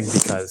interesting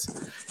because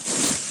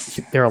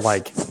they're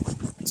like,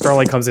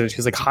 Starlight comes in and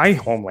she's like, "Hi,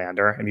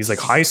 Homelander," and he's like,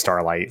 "Hi,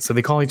 Starlight." So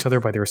they call each other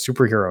by their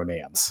superhero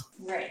names,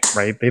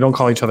 right? They don't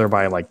call each other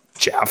by like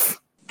Jeff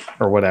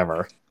or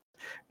whatever.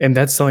 And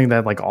that's something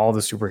that like all the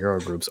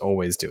superhero groups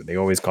always do. They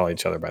always call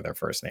each other by their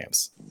first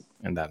names,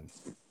 and then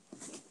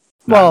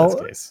not in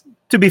this case.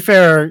 To be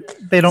fair,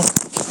 they don't.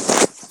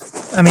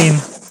 I mean,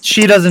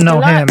 she doesn't know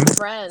They're him. not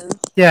friends.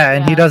 Yeah,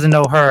 and he Yeah. doesn't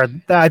know her.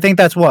 I think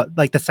that's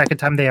like the second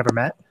time they ever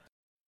met.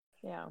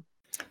 Yeah.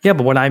 Yeah,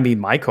 but when I meet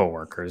my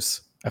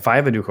coworkers, if I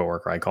have a new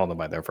coworker, I call them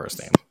by their first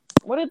name.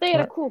 What if they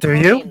had a cool Do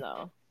code you? name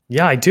though?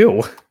 Yeah, I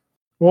do.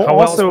 Well, How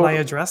else also, would I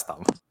address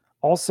them?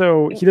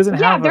 he doesn't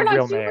Yeah, have they're a not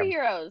real name.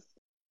 superheroes.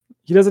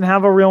 He doesn't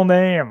have a real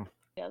name.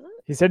 He doesn't?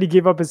 He said he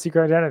gave up his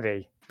secret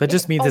identity. That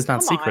just means Oh, it's not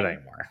come secret on.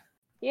 anymore.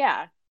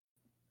 Yeah.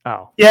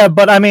 Oh, Yeah,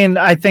 but I mean,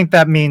 I think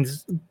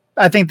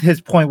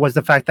his point was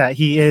the fact that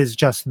he is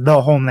just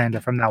the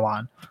Homelander from now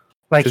on.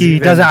 Like 'Cause he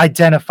even- doesn't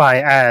identify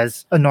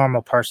as a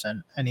normal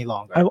person any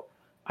longer.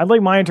 I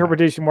like my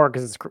interpretation more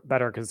because it's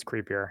better because it's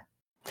creepier.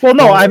 Well,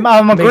 no, Well, I'm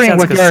it makes agreeing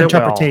sense with 'cause your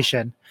Sitwell-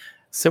 interpretation.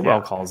 Sitwell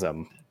Yeah. calls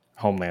him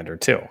Homelander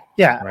too.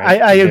 Yeah,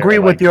 Right? I They're, agree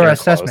like, with your they're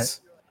assessment.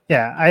 close.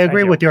 Yeah, I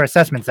agree you. with your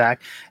assessment, Zach.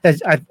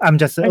 I'm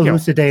just Thank you.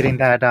 elucidating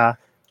that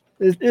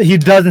he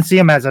doesn't see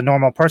him as a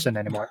normal person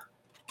anymore.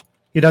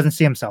 He doesn't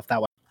see himself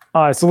that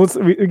way. So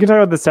we can talk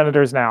about the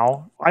senators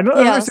now. I don't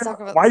Yeah, let's understand talk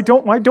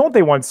about why don't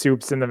they want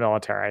soups in the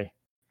military?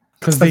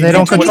 Because But they, they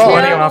don't put control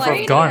money it. off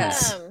Afraid of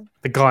guns. them.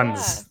 The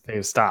guns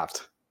they've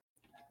stopped.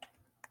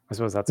 I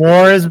suppose that's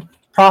War is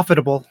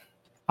profitable.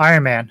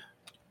 Iron Man.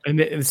 And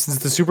since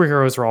the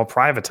superheroes are all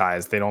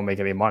privatized, they don't make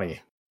any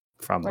money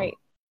from them. Right.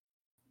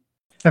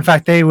 In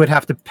fact, they would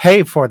have to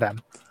pay for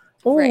them.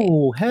 Oh, Right.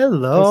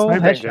 hello.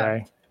 Sniping, headshot.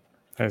 Jay.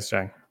 Thanks,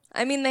 Jay.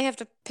 I mean, they have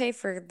to pay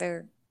for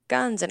their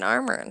guns and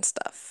armor and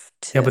stuff.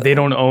 Yeah, but too. they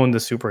don't own the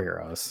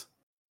superheroes.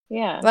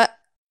 Yeah. But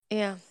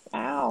yeah, I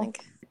Wow. think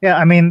Yeah,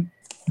 I mean,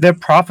 they're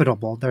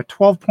profitable. They're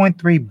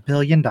 $12.3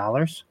 billion.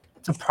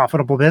 It's a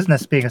profitable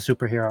business being a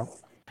superhero.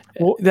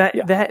 Well,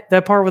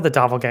 that part with the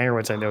doppelganger,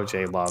 which I know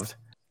Jay loved,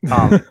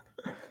 um,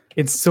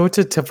 it's such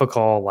a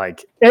typical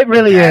like It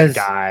really bad is.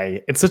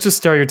 guy. It's such a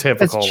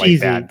stereotypical like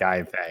cheesy. bad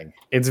guy thing.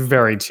 It's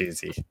very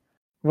cheesy.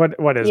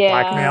 What is Yeah.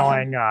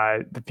 blackmailing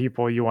the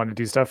people you want to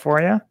do stuff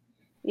for you?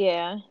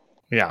 Yeah.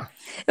 Yeah.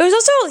 It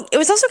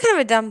was also kind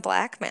of a dumb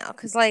blackmail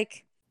because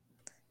like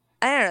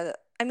I don't know.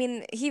 I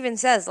mean, he even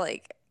says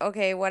like,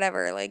 okay,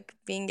 whatever, like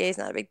being gay is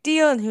not a big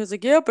deal, and he was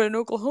like, yeah, but in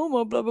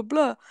Oklahoma, blah blah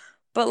blah.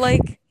 But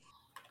like,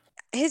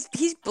 he's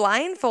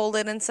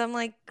blindfolded and some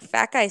like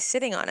fat guy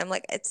sitting on him.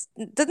 Like it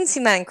doesn't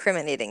seem that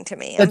incriminating to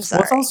me. I'm It's-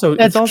 sorry.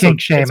 It's also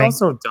kink shaming. It's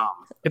also dumb.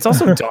 It's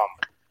also dumb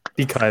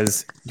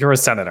because you're a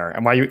senator,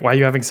 and why are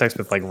you having sex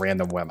with like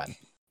random women?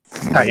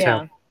 That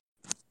Yeah. too.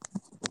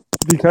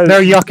 Because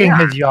They're yucking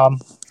his yum.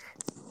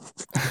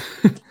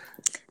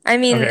 I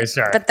mean, Okay,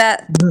 sure. but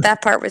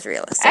that part was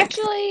realistic.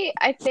 Actually,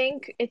 I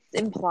think it's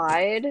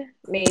implied,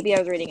 maybe I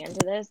was reading into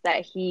this,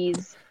 that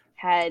he's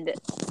had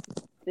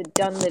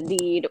done the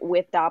deed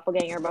with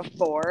Doppelganger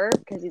before,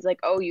 because he's like,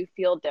 oh, you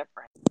feel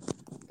different.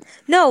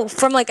 No,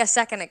 from like a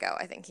second ago,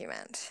 I think he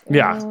meant.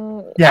 Yeah.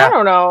 Yeah. I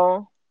don't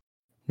know.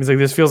 He's like,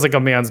 this feels like a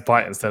man's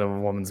butt instead of a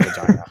woman's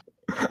vagina.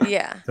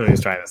 Yeah. That's what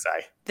he's trying to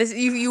say. This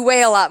you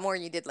weigh a lot more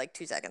than you did like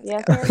 2 seconds Yeah,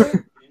 ago.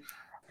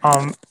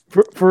 Sandy?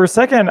 For a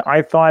second,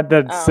 I thought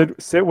that Oh.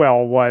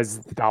 Sitwell was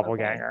the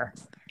doppelganger.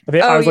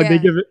 I was like,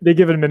 yeah. they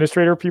give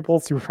administrator people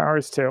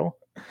superpowers too,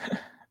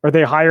 or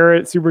they hire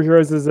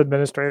superheroes as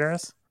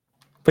administrators.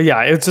 But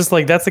yeah, it's just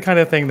like that's the kind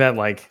of thing that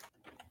like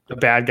the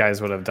bad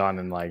guys would have done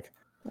in like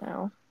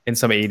No. in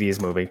some 80s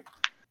movie.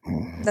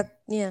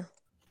 Yeah.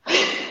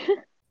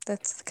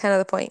 That's kind of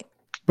the point.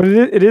 But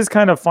it is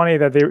kind of funny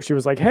that she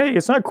was like, "Hey,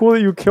 it's not cool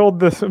that you killed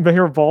the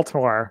mayor of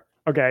Baltimore."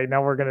 Okay,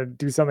 now we're gonna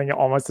do something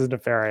almost as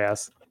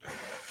nefarious.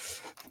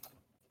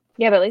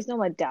 Yeah, but at least no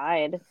one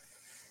died.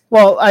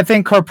 Well, I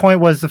think her point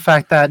was the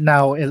fact that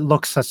now it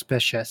looks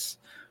suspicious,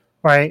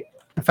 right?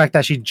 The fact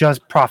that she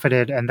just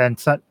profited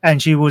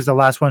and she was the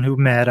last one who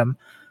met him.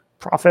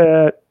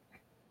 Profit.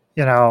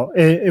 You know,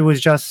 it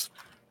was just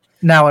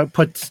now it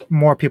puts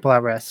more people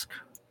at risk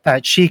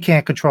that she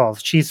can't control.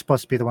 She's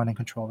supposed to be the one in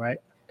control, right?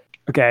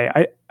 Okay,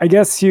 I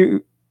guess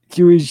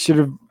Huey should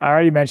have. I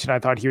already mentioned I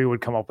thought Huey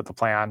would come up with a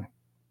plan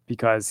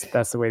because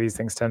that's the way these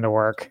things tend to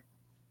work.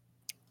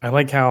 I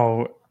like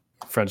how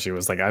Frenchie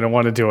was like, I don't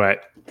want to do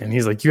it. And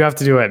he's like, you have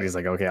to do it. And he's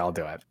like, okay, I'll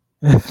do it.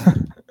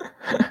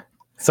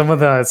 Some of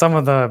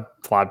the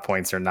plot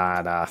points are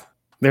not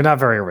they're not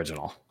very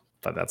original,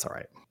 but that's all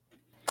right.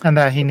 And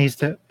that he needs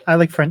to. I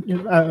like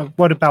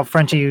what about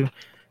Frenchie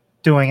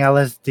doing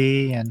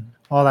LSD and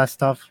all that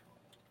stuff?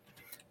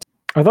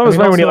 I thought it was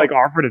mean, funny when he also- like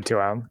offered it to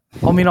him.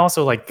 I mean,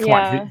 also like, come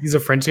on, Yeah. he's a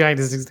French guy.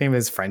 His name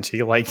is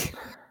Frenchie. Like,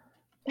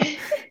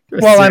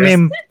 Well, I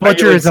mean, Are you,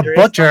 Butcher like, is a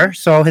serious? butcher,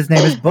 so his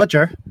name is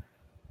Butcher.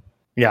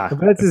 yeah,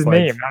 But that's his it's like-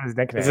 name, not his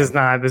nickname. This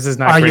is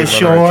not. Are you great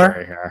sure?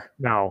 literature here.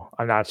 No,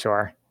 I'm not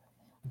sure.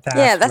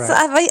 Yeah, that's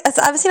right. that's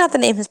obviously not the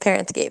name his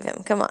parents gave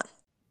him. Come on.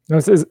 No,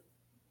 this is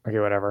okay.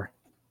 Whatever.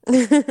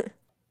 All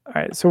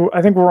right, so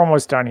I think we're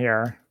almost done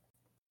here.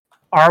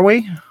 Are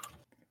we?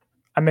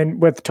 I mean,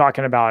 with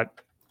talking about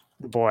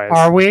the boys.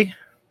 Are we?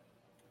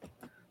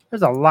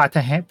 There's a lot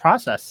to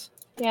process.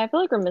 Yeah, I feel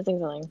like we're missing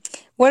something.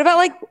 What about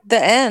like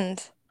the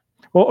end?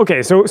 Well,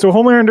 okay, so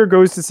Homelander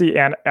goes to see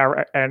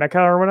Annika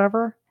or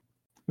whatever.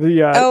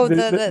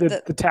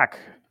 The tech,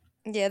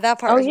 Yeah, that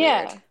part Oh, was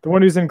yeah. weird. the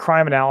one who's in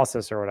crime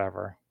analysis or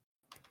whatever.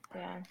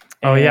 Yeah.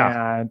 Oh,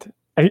 yeah.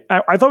 And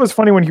I thought it was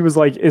funny when he was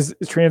like, "Is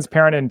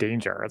transparent in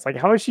danger?" It's like,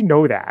 how does she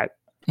know that?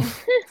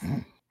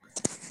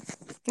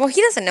 Well,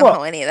 he doesn't know Well-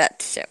 how any of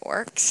that shit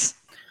works.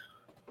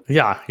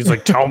 Yeah, he's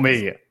like, tell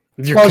me.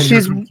 Well,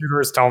 she's-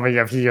 computers tell me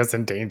if he is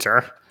in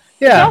danger.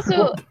 Yeah.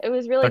 Also, it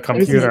was really The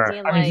computer.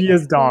 confusing, I mean, he like,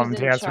 is dumb who's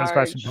to in answer his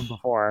question charge. from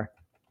before.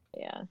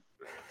 Yeah.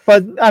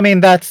 But I mean,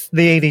 that's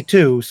the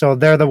 82, so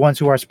they're the ones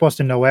who are supposed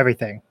to know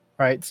everything,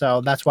 right?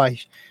 So that's why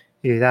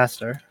he asked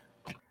her.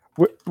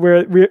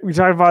 We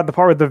talked about the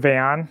part with the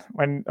van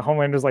when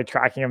Homelander's like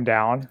tracking him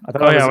down. I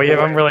thought Oh that yeah, was we really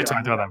haven't really good.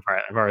 talked about that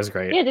part. That part was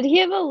great. Yeah, did he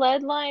have a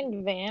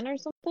lead-lined van or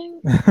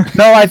something?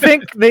 No, I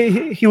think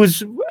he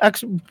was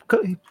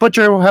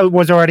Butcher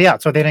was already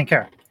out, so they didn't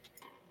care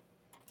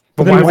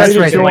But Then why why was did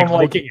he he show like him,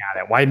 like- looking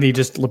at it? Why didn't he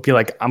just be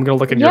like, I'm gonna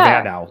look in your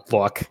Yeah. van now?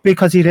 Look.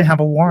 because he didn't have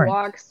a warrant.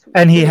 Walks.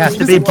 And he has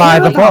to be by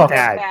the book.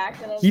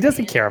 Back to the He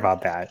doesn't van. care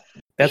about that.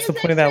 That's the He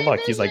has point of that X-ray look.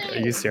 He's like, are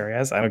you vision.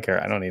 serious? I don't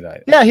care. I don't need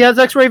that. Yeah, he has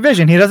X-ray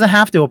vision. He doesn't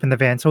have to open the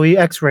van, so he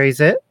X-rays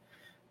it.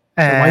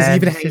 Then why is he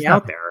and even he's hanging not-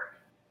 out there?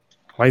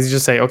 Why does he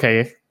just say,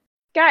 okay,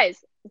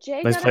 Guys,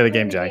 Jay Let's got play a the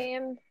game, free Jay.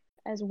 game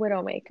as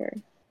Widowmaker.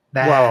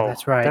 Whoa,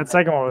 That's right. That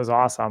second one was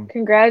awesome.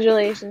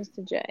 Congratulations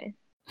to Jay.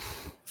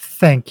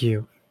 Thank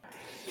you.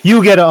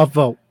 You get a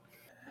upvote.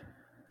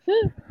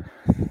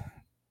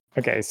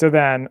 Okay, so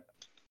then,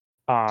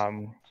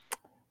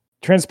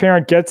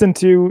 Transparent gets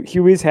into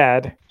Huey's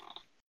head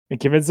and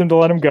convinces him to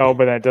let him go,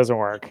 but that doesn't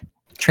work.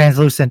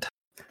 Translucent.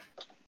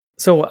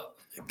 So,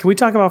 can we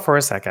talk about for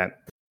a second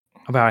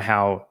about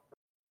how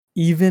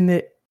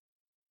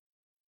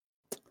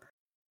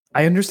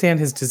I understand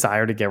his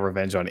desire to get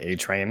revenge on A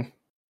Train,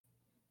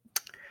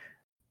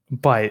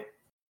 but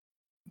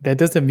that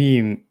doesn't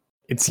mean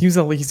he seems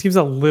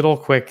a little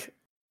quick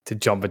to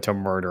jump into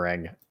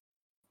murdering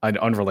an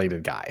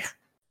unrelated guy.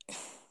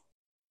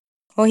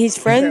 Well, he's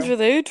friends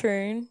with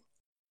A-Train.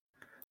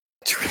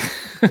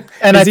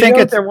 And I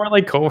think they're more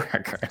like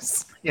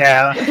coworkers.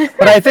 Yeah,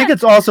 but I think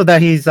it's also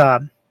that he's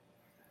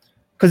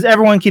because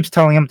everyone keeps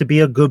telling him to be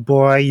a good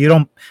boy.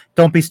 You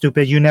don't be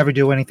stupid. You never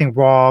do anything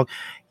wrong.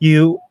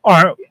 You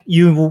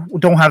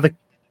don't have the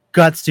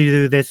guts to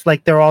do this.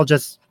 Like they're all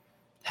just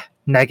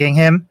negging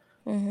him.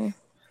 Mm-hmm.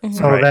 Mm-hmm.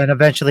 So then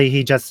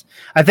eventually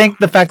I think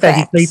the fact that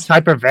he keeps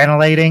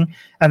hyperventilating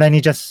and then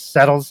he just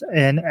settles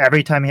in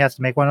every time he has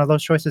to make one of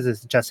those choices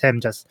is just him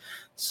just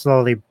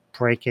slowly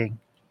breaking.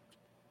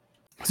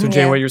 So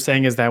Jay, what you're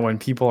saying is that when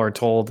people are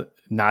told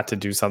not to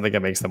do something,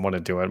 it makes them want to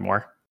do it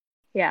more?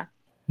 Yeah.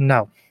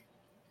 No.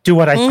 Do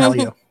what I tell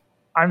you.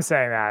 I'm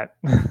saying that.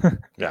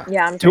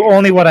 Yeah. Do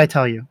only what I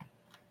tell you.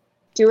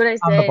 Do what I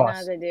I'm the say, boss.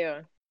 not as I do.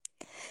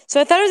 So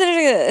I thought it was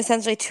interesting that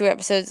essentially 2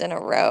 episodes in a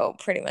row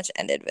pretty much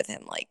ended with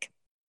him like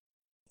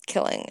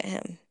killing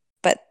him.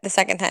 But the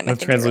second time, I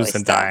think Translucent it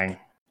really stuck. dying.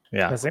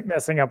 Yeah.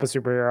 Messing up a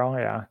superhero.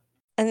 Yeah.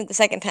 I think the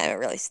second time it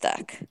really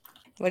stuck.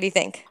 What do you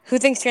think? Who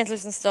thinks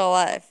Translucent's still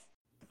alive?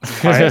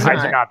 I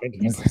do not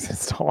think he's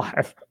still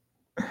alive.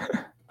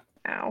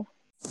 Ow.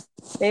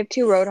 They have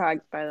 2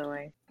 Roadhogs, by the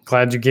way.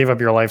 Glad you gave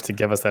up your life to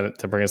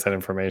bring us that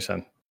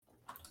information.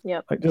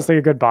 Yep. Just like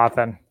a good bot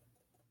then.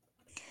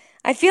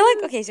 I feel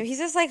like, okay, so he's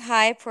this like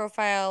high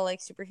profile like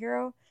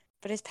superhero,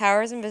 but his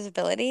power is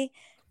invisibility.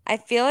 I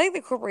feel like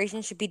the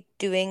corporation should be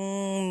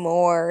doing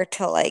more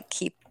to like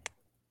keep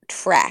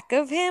track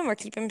of him or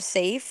keep him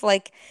safe.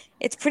 Like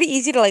it's pretty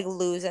easy to like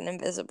lose an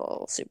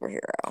invisible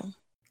superhero.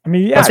 I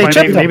mean, yeah,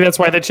 maybe that's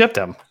why they chipped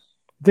him.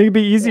 I think it'd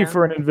be easy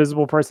for an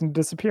invisible person to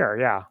disappear.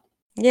 Yeah.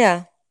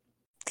 Yeah.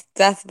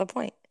 That's the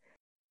point.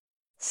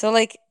 So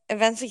like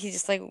eventually he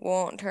just like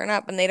won't turn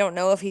up and they don't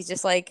know if he's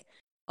just like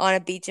on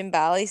a beach in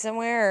Bali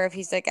somewhere or if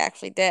he's like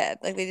actually dead.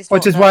 Like they just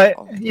Which is know. why,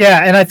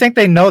 yeah, and I think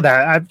they know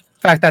that. The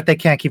fact that they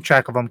can't keep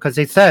track of him because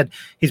they said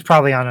he's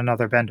probably on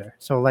another bender.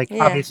 So like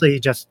obviously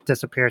he just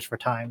disappears for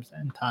time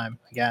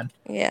again.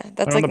 Yeah,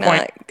 that's like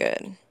not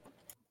good.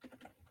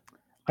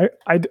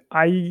 I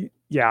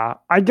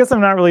guess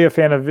I'm not really a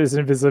fan of his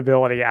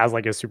invisibility as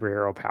like a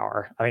superhero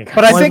power. I think,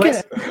 but I think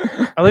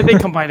I think they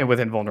combine it with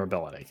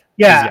invulnerability.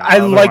 Yeah, I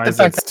like the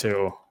fact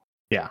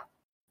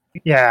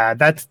Yeah,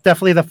 that's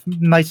definitely the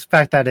nice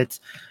fact that it's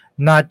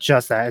not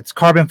just that; it's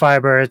carbon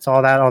fiber, it's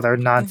all that other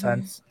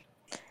nonsense.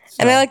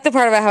 And I like the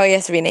part about how he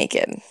has to be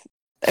naked.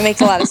 It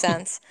makes a lot of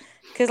sense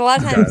because a lot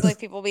of times like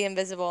people be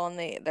invisible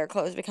and their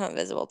clothes become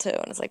invisible too,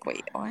 and it's like,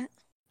 wait, what?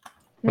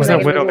 Where's that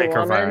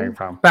Widowmaker firing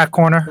from? Back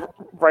corner,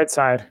 right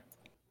side.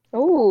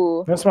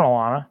 Ooh. This one,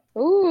 Alana.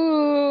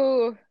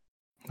 Ooh.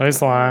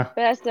 Nice, Lana.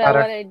 Best at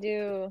what I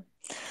do.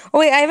 Oh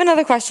wait, I have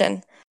another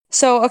question.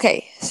 So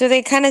so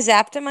they kind of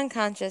zapped him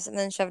unconscious and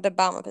then shoved a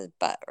bomb up his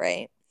butt,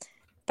 right?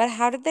 But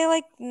how did they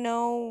like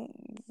know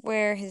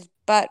where his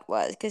butt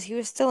was? Because he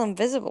was still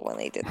invisible when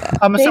they did that.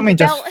 I'm assuming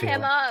they just built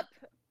him up.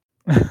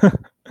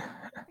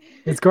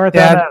 It's Garth.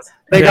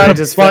 They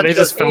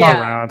just fell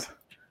around.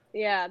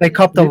 Yeah. They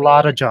cupped a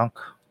lot of junk.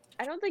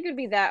 I don't think it'd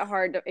be that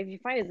hard if you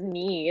find his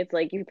knee. It's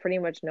like you pretty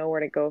much know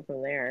where to go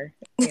from there.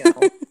 You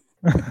know.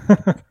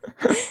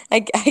 I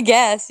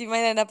guess you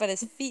might end up at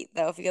his feet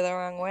though if you go the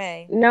wrong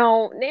way.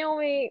 No,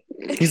 Naomi.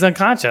 He's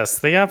unconscious.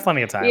 They have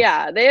plenty of time.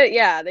 Yeah,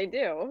 they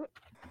do.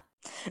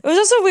 It was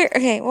also weird.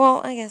 Okay,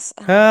 well, I guess.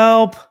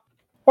 Help.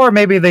 Or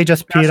maybe they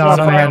just peed on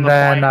him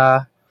and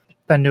the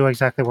then knew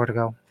exactly where to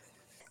go.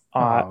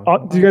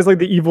 Do you guys like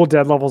the Evil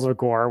Dead levels of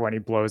gore when he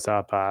blows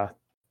up?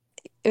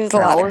 It was a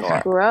lot of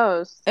gore.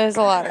 Gross. It was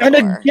a lot of and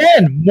gore.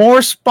 Again,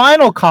 more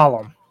spinal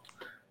column.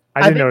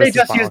 I think they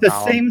just used the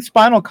same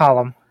spinal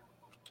column.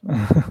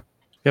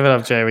 Give it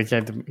up, Jay. We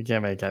can't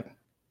make it.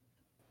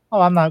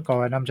 Oh, I'm not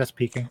going. I'm just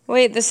peeking.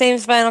 Wait, the same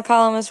spinal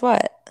column as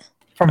what?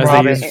 From As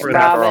Robin.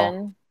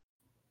 Robin.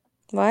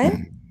 What?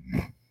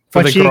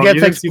 When she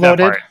gets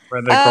exploded.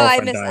 I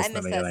missed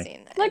that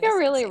scene. Like a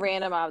really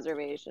random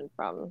observation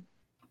from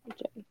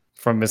Jay.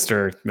 From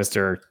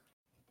Mr.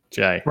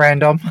 J.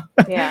 Random.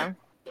 Yeah.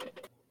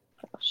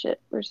 Oh shit,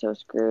 we're so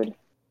screwed.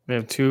 We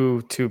have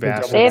two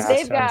bastards.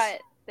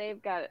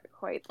 They've got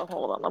quite the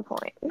hold on the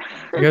point.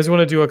 You guys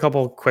want to do a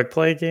couple quick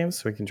play games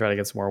so we can try to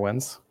get some more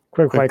wins?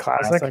 Quick play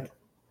classic.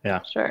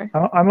 Yeah. Sure.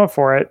 I'm up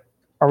for it.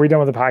 Are we done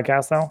with the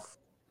podcast now?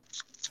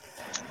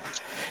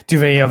 Do you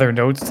have any other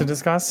notes to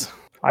discuss?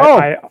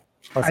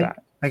 What's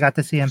that? I got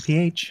to see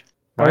MPH.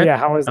 Oh yeah,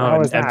 how was that?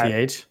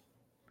 MPH?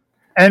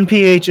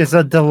 MPH is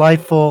a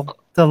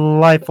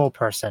delightful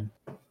person.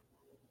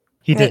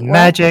 He did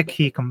magic.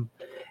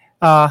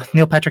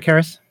 Neil Patrick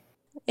Harris.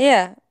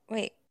 Yeah.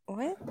 Wait,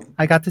 what?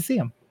 I got to see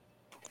him.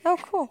 Oh,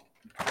 cool.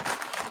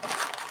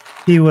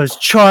 He was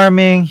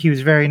charming. He was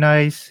very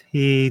nice.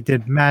 He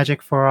did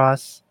magic for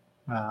us.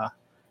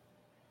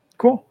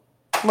 Cool.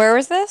 Where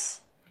was this?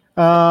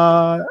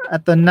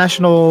 At the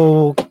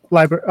National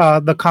Library,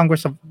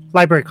 the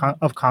Library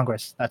of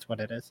Congress. That's what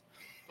it is.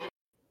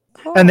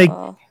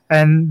 Cool.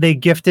 And they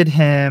gifted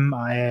him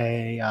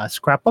a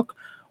scrapbook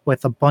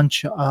with a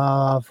bunch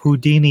of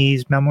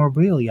Houdini's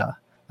memorabilia,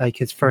 like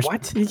his first.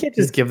 What? You can't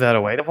just give that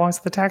away. It belongs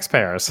to the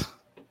taxpayers.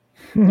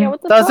 Yeah,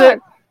 what the Does fuck?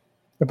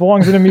 It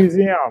belongs in a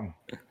museum.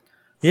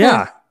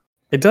 Yeah,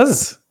 it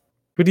does.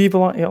 Houdini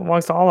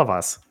belongs to all of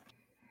us.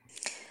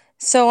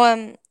 So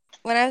when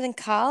I was in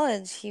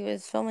college, he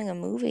was filming a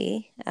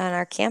movie on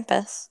our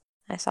campus.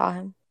 I saw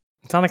him.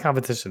 It's not a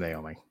competition,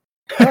 Naomi.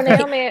 Oh,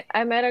 Naomi,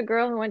 I met a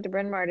girl who went to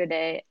Bryn Mawr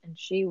today, and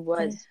she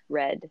was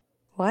red.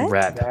 What?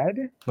 Red.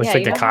 Red? Looks Yeah, like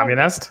you a know how-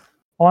 communist.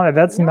 Hold on,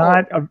 that's No.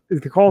 not.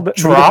 It's called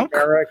Native Drunk?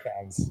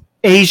 Americans.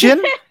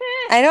 Asian.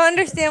 I don't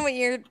understand what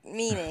you're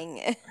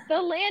meaning.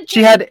 The lantern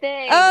She had-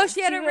 thing. Oh,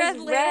 she had a was red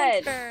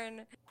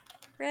lantern.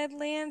 Red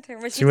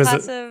lantern. Was she She was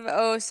class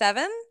of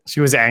 07? She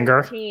was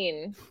anger.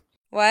 13.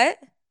 What?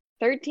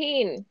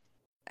 13.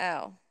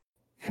 Oh,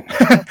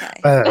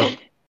 okay.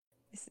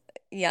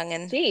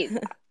 Youngin.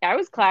 Jeez, I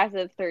was class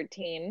of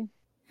 13.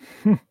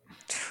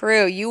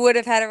 True. You would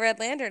have had a red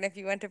lantern if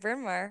you went to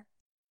Bryn Mawr.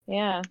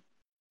 Yeah.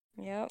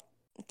 Yep.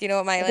 Do you know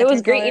what my If lantern it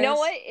was green, color you know is?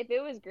 what? If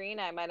it was green,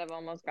 I might have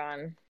almost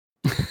gone.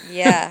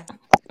 Yeah.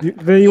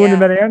 Then you wouldn't Yeah. have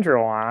met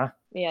Andrew, huh?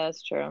 Yeah,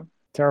 that's true.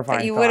 Terrifying.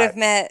 But you would have thought.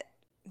 met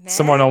Matt?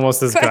 Someone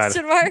almost as good.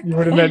 Question mark. You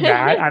would have met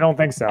Matt? I don't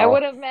think so. I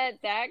would have met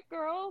that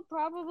girl,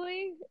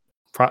 probably.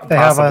 They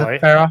have Possibly. a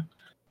Farah.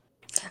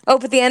 Oh,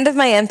 but the end of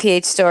my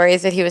MPH story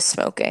is that he was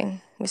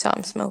smoking. We saw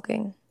him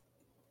smoking.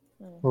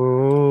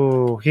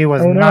 Ooh, he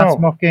was Oh, not no.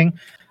 smoking,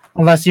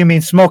 unless you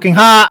mean smoking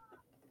hot.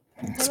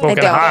 Smoking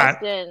don't. hot.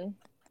 Justin,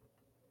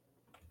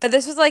 But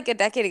this was like a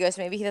decade ago,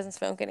 so maybe he doesn't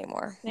smoke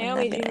anymore. Wouldn't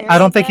Naomi, that be did you nice? I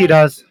don't think he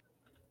does.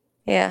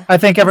 Yeah. I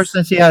think ever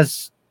since he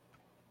has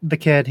the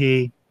kid,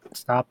 he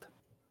stopped.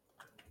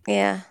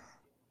 Yeah.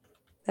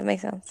 That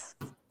makes sense.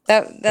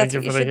 That's Thank you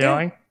what for you the should do.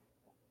 healing.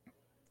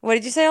 What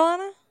did you say,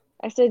 Alana?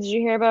 I said, did you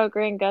hear about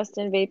Grant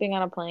Gustin vaping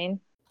on a plane?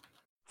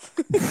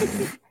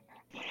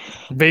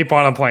 Vape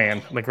on a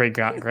plane. The great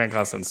Grant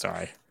Gustin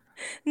story.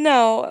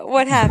 No.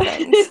 What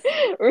happened?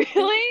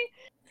 Really?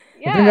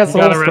 Yeah. think that's He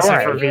the got whole arrested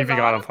story. for He was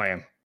vaping on a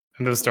plane.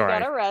 End of He story.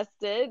 got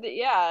arrested.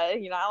 Yeah,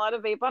 you're not allowed to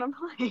vape on a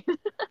plane.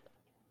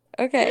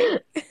 Okay.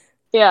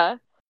 Yeah.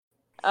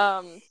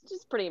 It's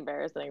just pretty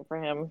embarrassing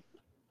for him.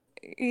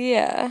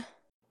 Yeah.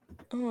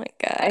 Oh my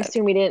I god.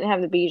 assume he didn't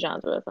have the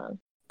Bijans with him.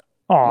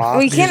 Aw.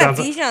 Well, you can't have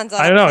Bijan's- Bijans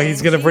on I a don't know. plane,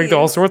 He's gonna break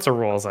all jeez. sorts of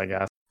rules, I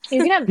guess.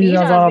 You can have Bijans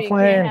Bijans, on a but you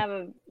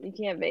plane. you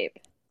can't vape.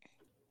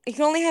 You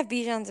can only have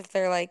Bijans if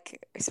they're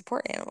like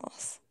support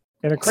animals.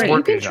 In a crate. You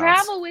Sport can Bijans.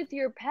 travel with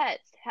your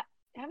pets.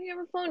 Have you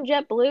ever flown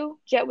JetBlue?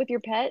 Jet with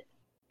your pet?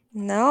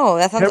 No,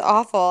 that sounds Pet-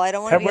 awful. I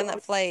don't want to pet be on with-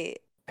 that flight.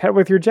 Pet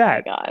with your Oh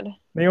my jet. god.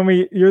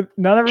 Naomi,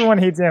 not everyone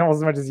hates animals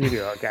as much as you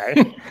do, okay?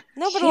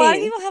 No, but a lot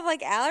of Jeez. people have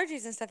like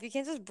allergies and stuff. You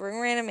can't just bring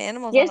random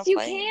animals on Yes, a you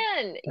plane.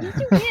 can. Yes,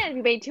 you can. If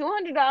you pay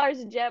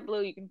 $200 in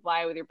JetBlue, you can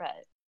fly with your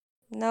pet.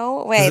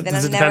 No, wait. Then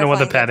does I'm it depend never on what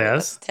the flying pet JetBlue.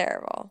 is? That's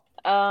terrible.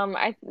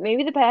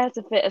 Maybe the pet has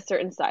to fit a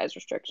certain size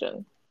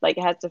restriction. Like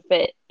it has to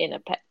fit in a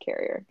pet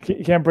carrier.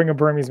 You can't bring a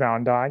Burmese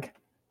mountain dog.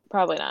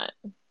 Probably not.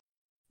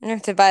 You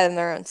have to buy them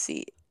their own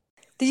seat.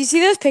 Did you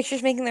see those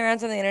pictures making the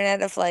rounds on the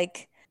internet of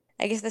like,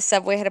 I guess the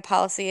Subway had a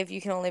policy of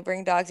you can only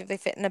bring dogs if they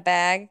fit in a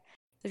bag.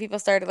 So people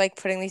started like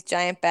putting these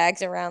giant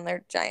bags around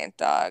their giant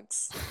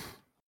dogs.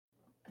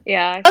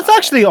 Yeah. I That's saw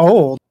actually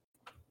old.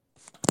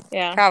 that.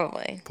 Yeah.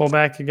 Probably. Pull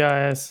back, you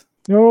guys.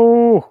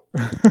 No.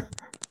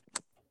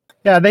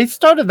 Yeah, they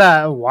started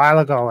that a while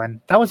ago,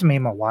 and that was a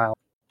meme a while.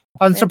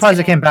 I'm It's surprised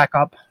it gonna- came back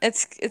up.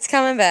 It's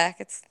coming back.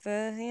 It's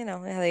the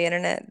how the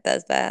internet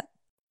does that.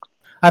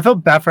 I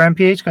felt bad for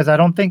MPH because I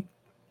don't think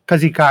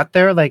because he got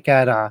there like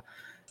at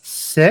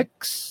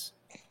 6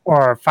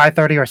 or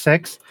 5:30 or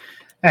 6,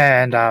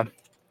 and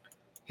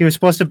he was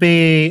supposed to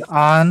be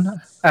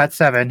on at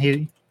 7.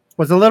 He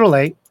was a little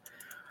late,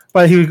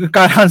 but he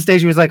got on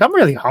stage. He was like, "I'm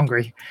really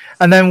hungry,"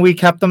 and then we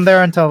kept him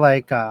there until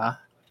like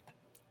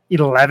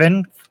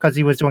 11 because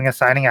he was doing a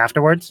signing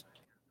afterwards.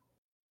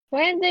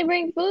 Why didn't they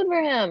bring food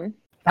for him?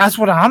 That's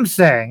what I'm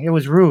saying. It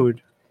was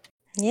rude.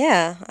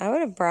 Yeah, I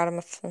would have brought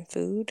him some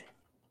food.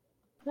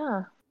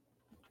 Huh.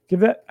 Give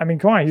that. I mean,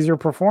 come on. He's your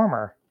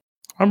performer.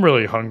 I'm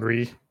really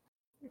hungry.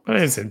 But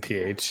it's in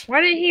PH.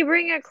 Why did he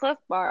bring a Cliff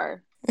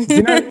Bar?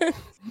 You know,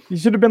 you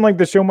should have been like,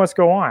 the show must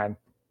go on.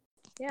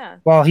 Yeah.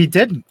 Well, he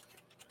didn't.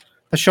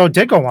 The show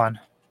did go on.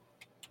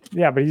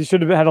 Yeah, but you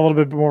should have had a little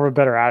bit more of a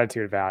better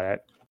attitude about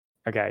it.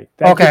 Okay.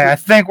 Thank you Okay, for- I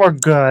think we're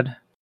good.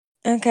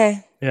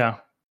 Okay. Yeah. all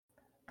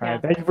right. Yeah.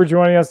 Thank you for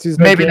joining us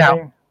Tuesday. Maybe now.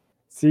 Gaming.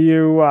 See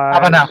you How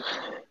about now?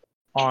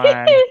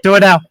 on Do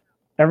it now.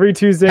 every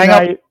Tuesday Hang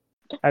up. night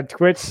at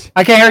Twitch.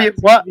 I can't hear you.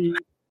 What?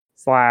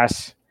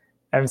 /MC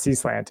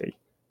Slanty.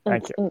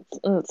 Thank you.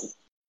 Mm.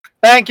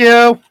 Thank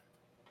you.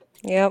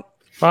 Yep.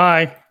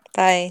 Bye.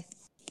 Bye.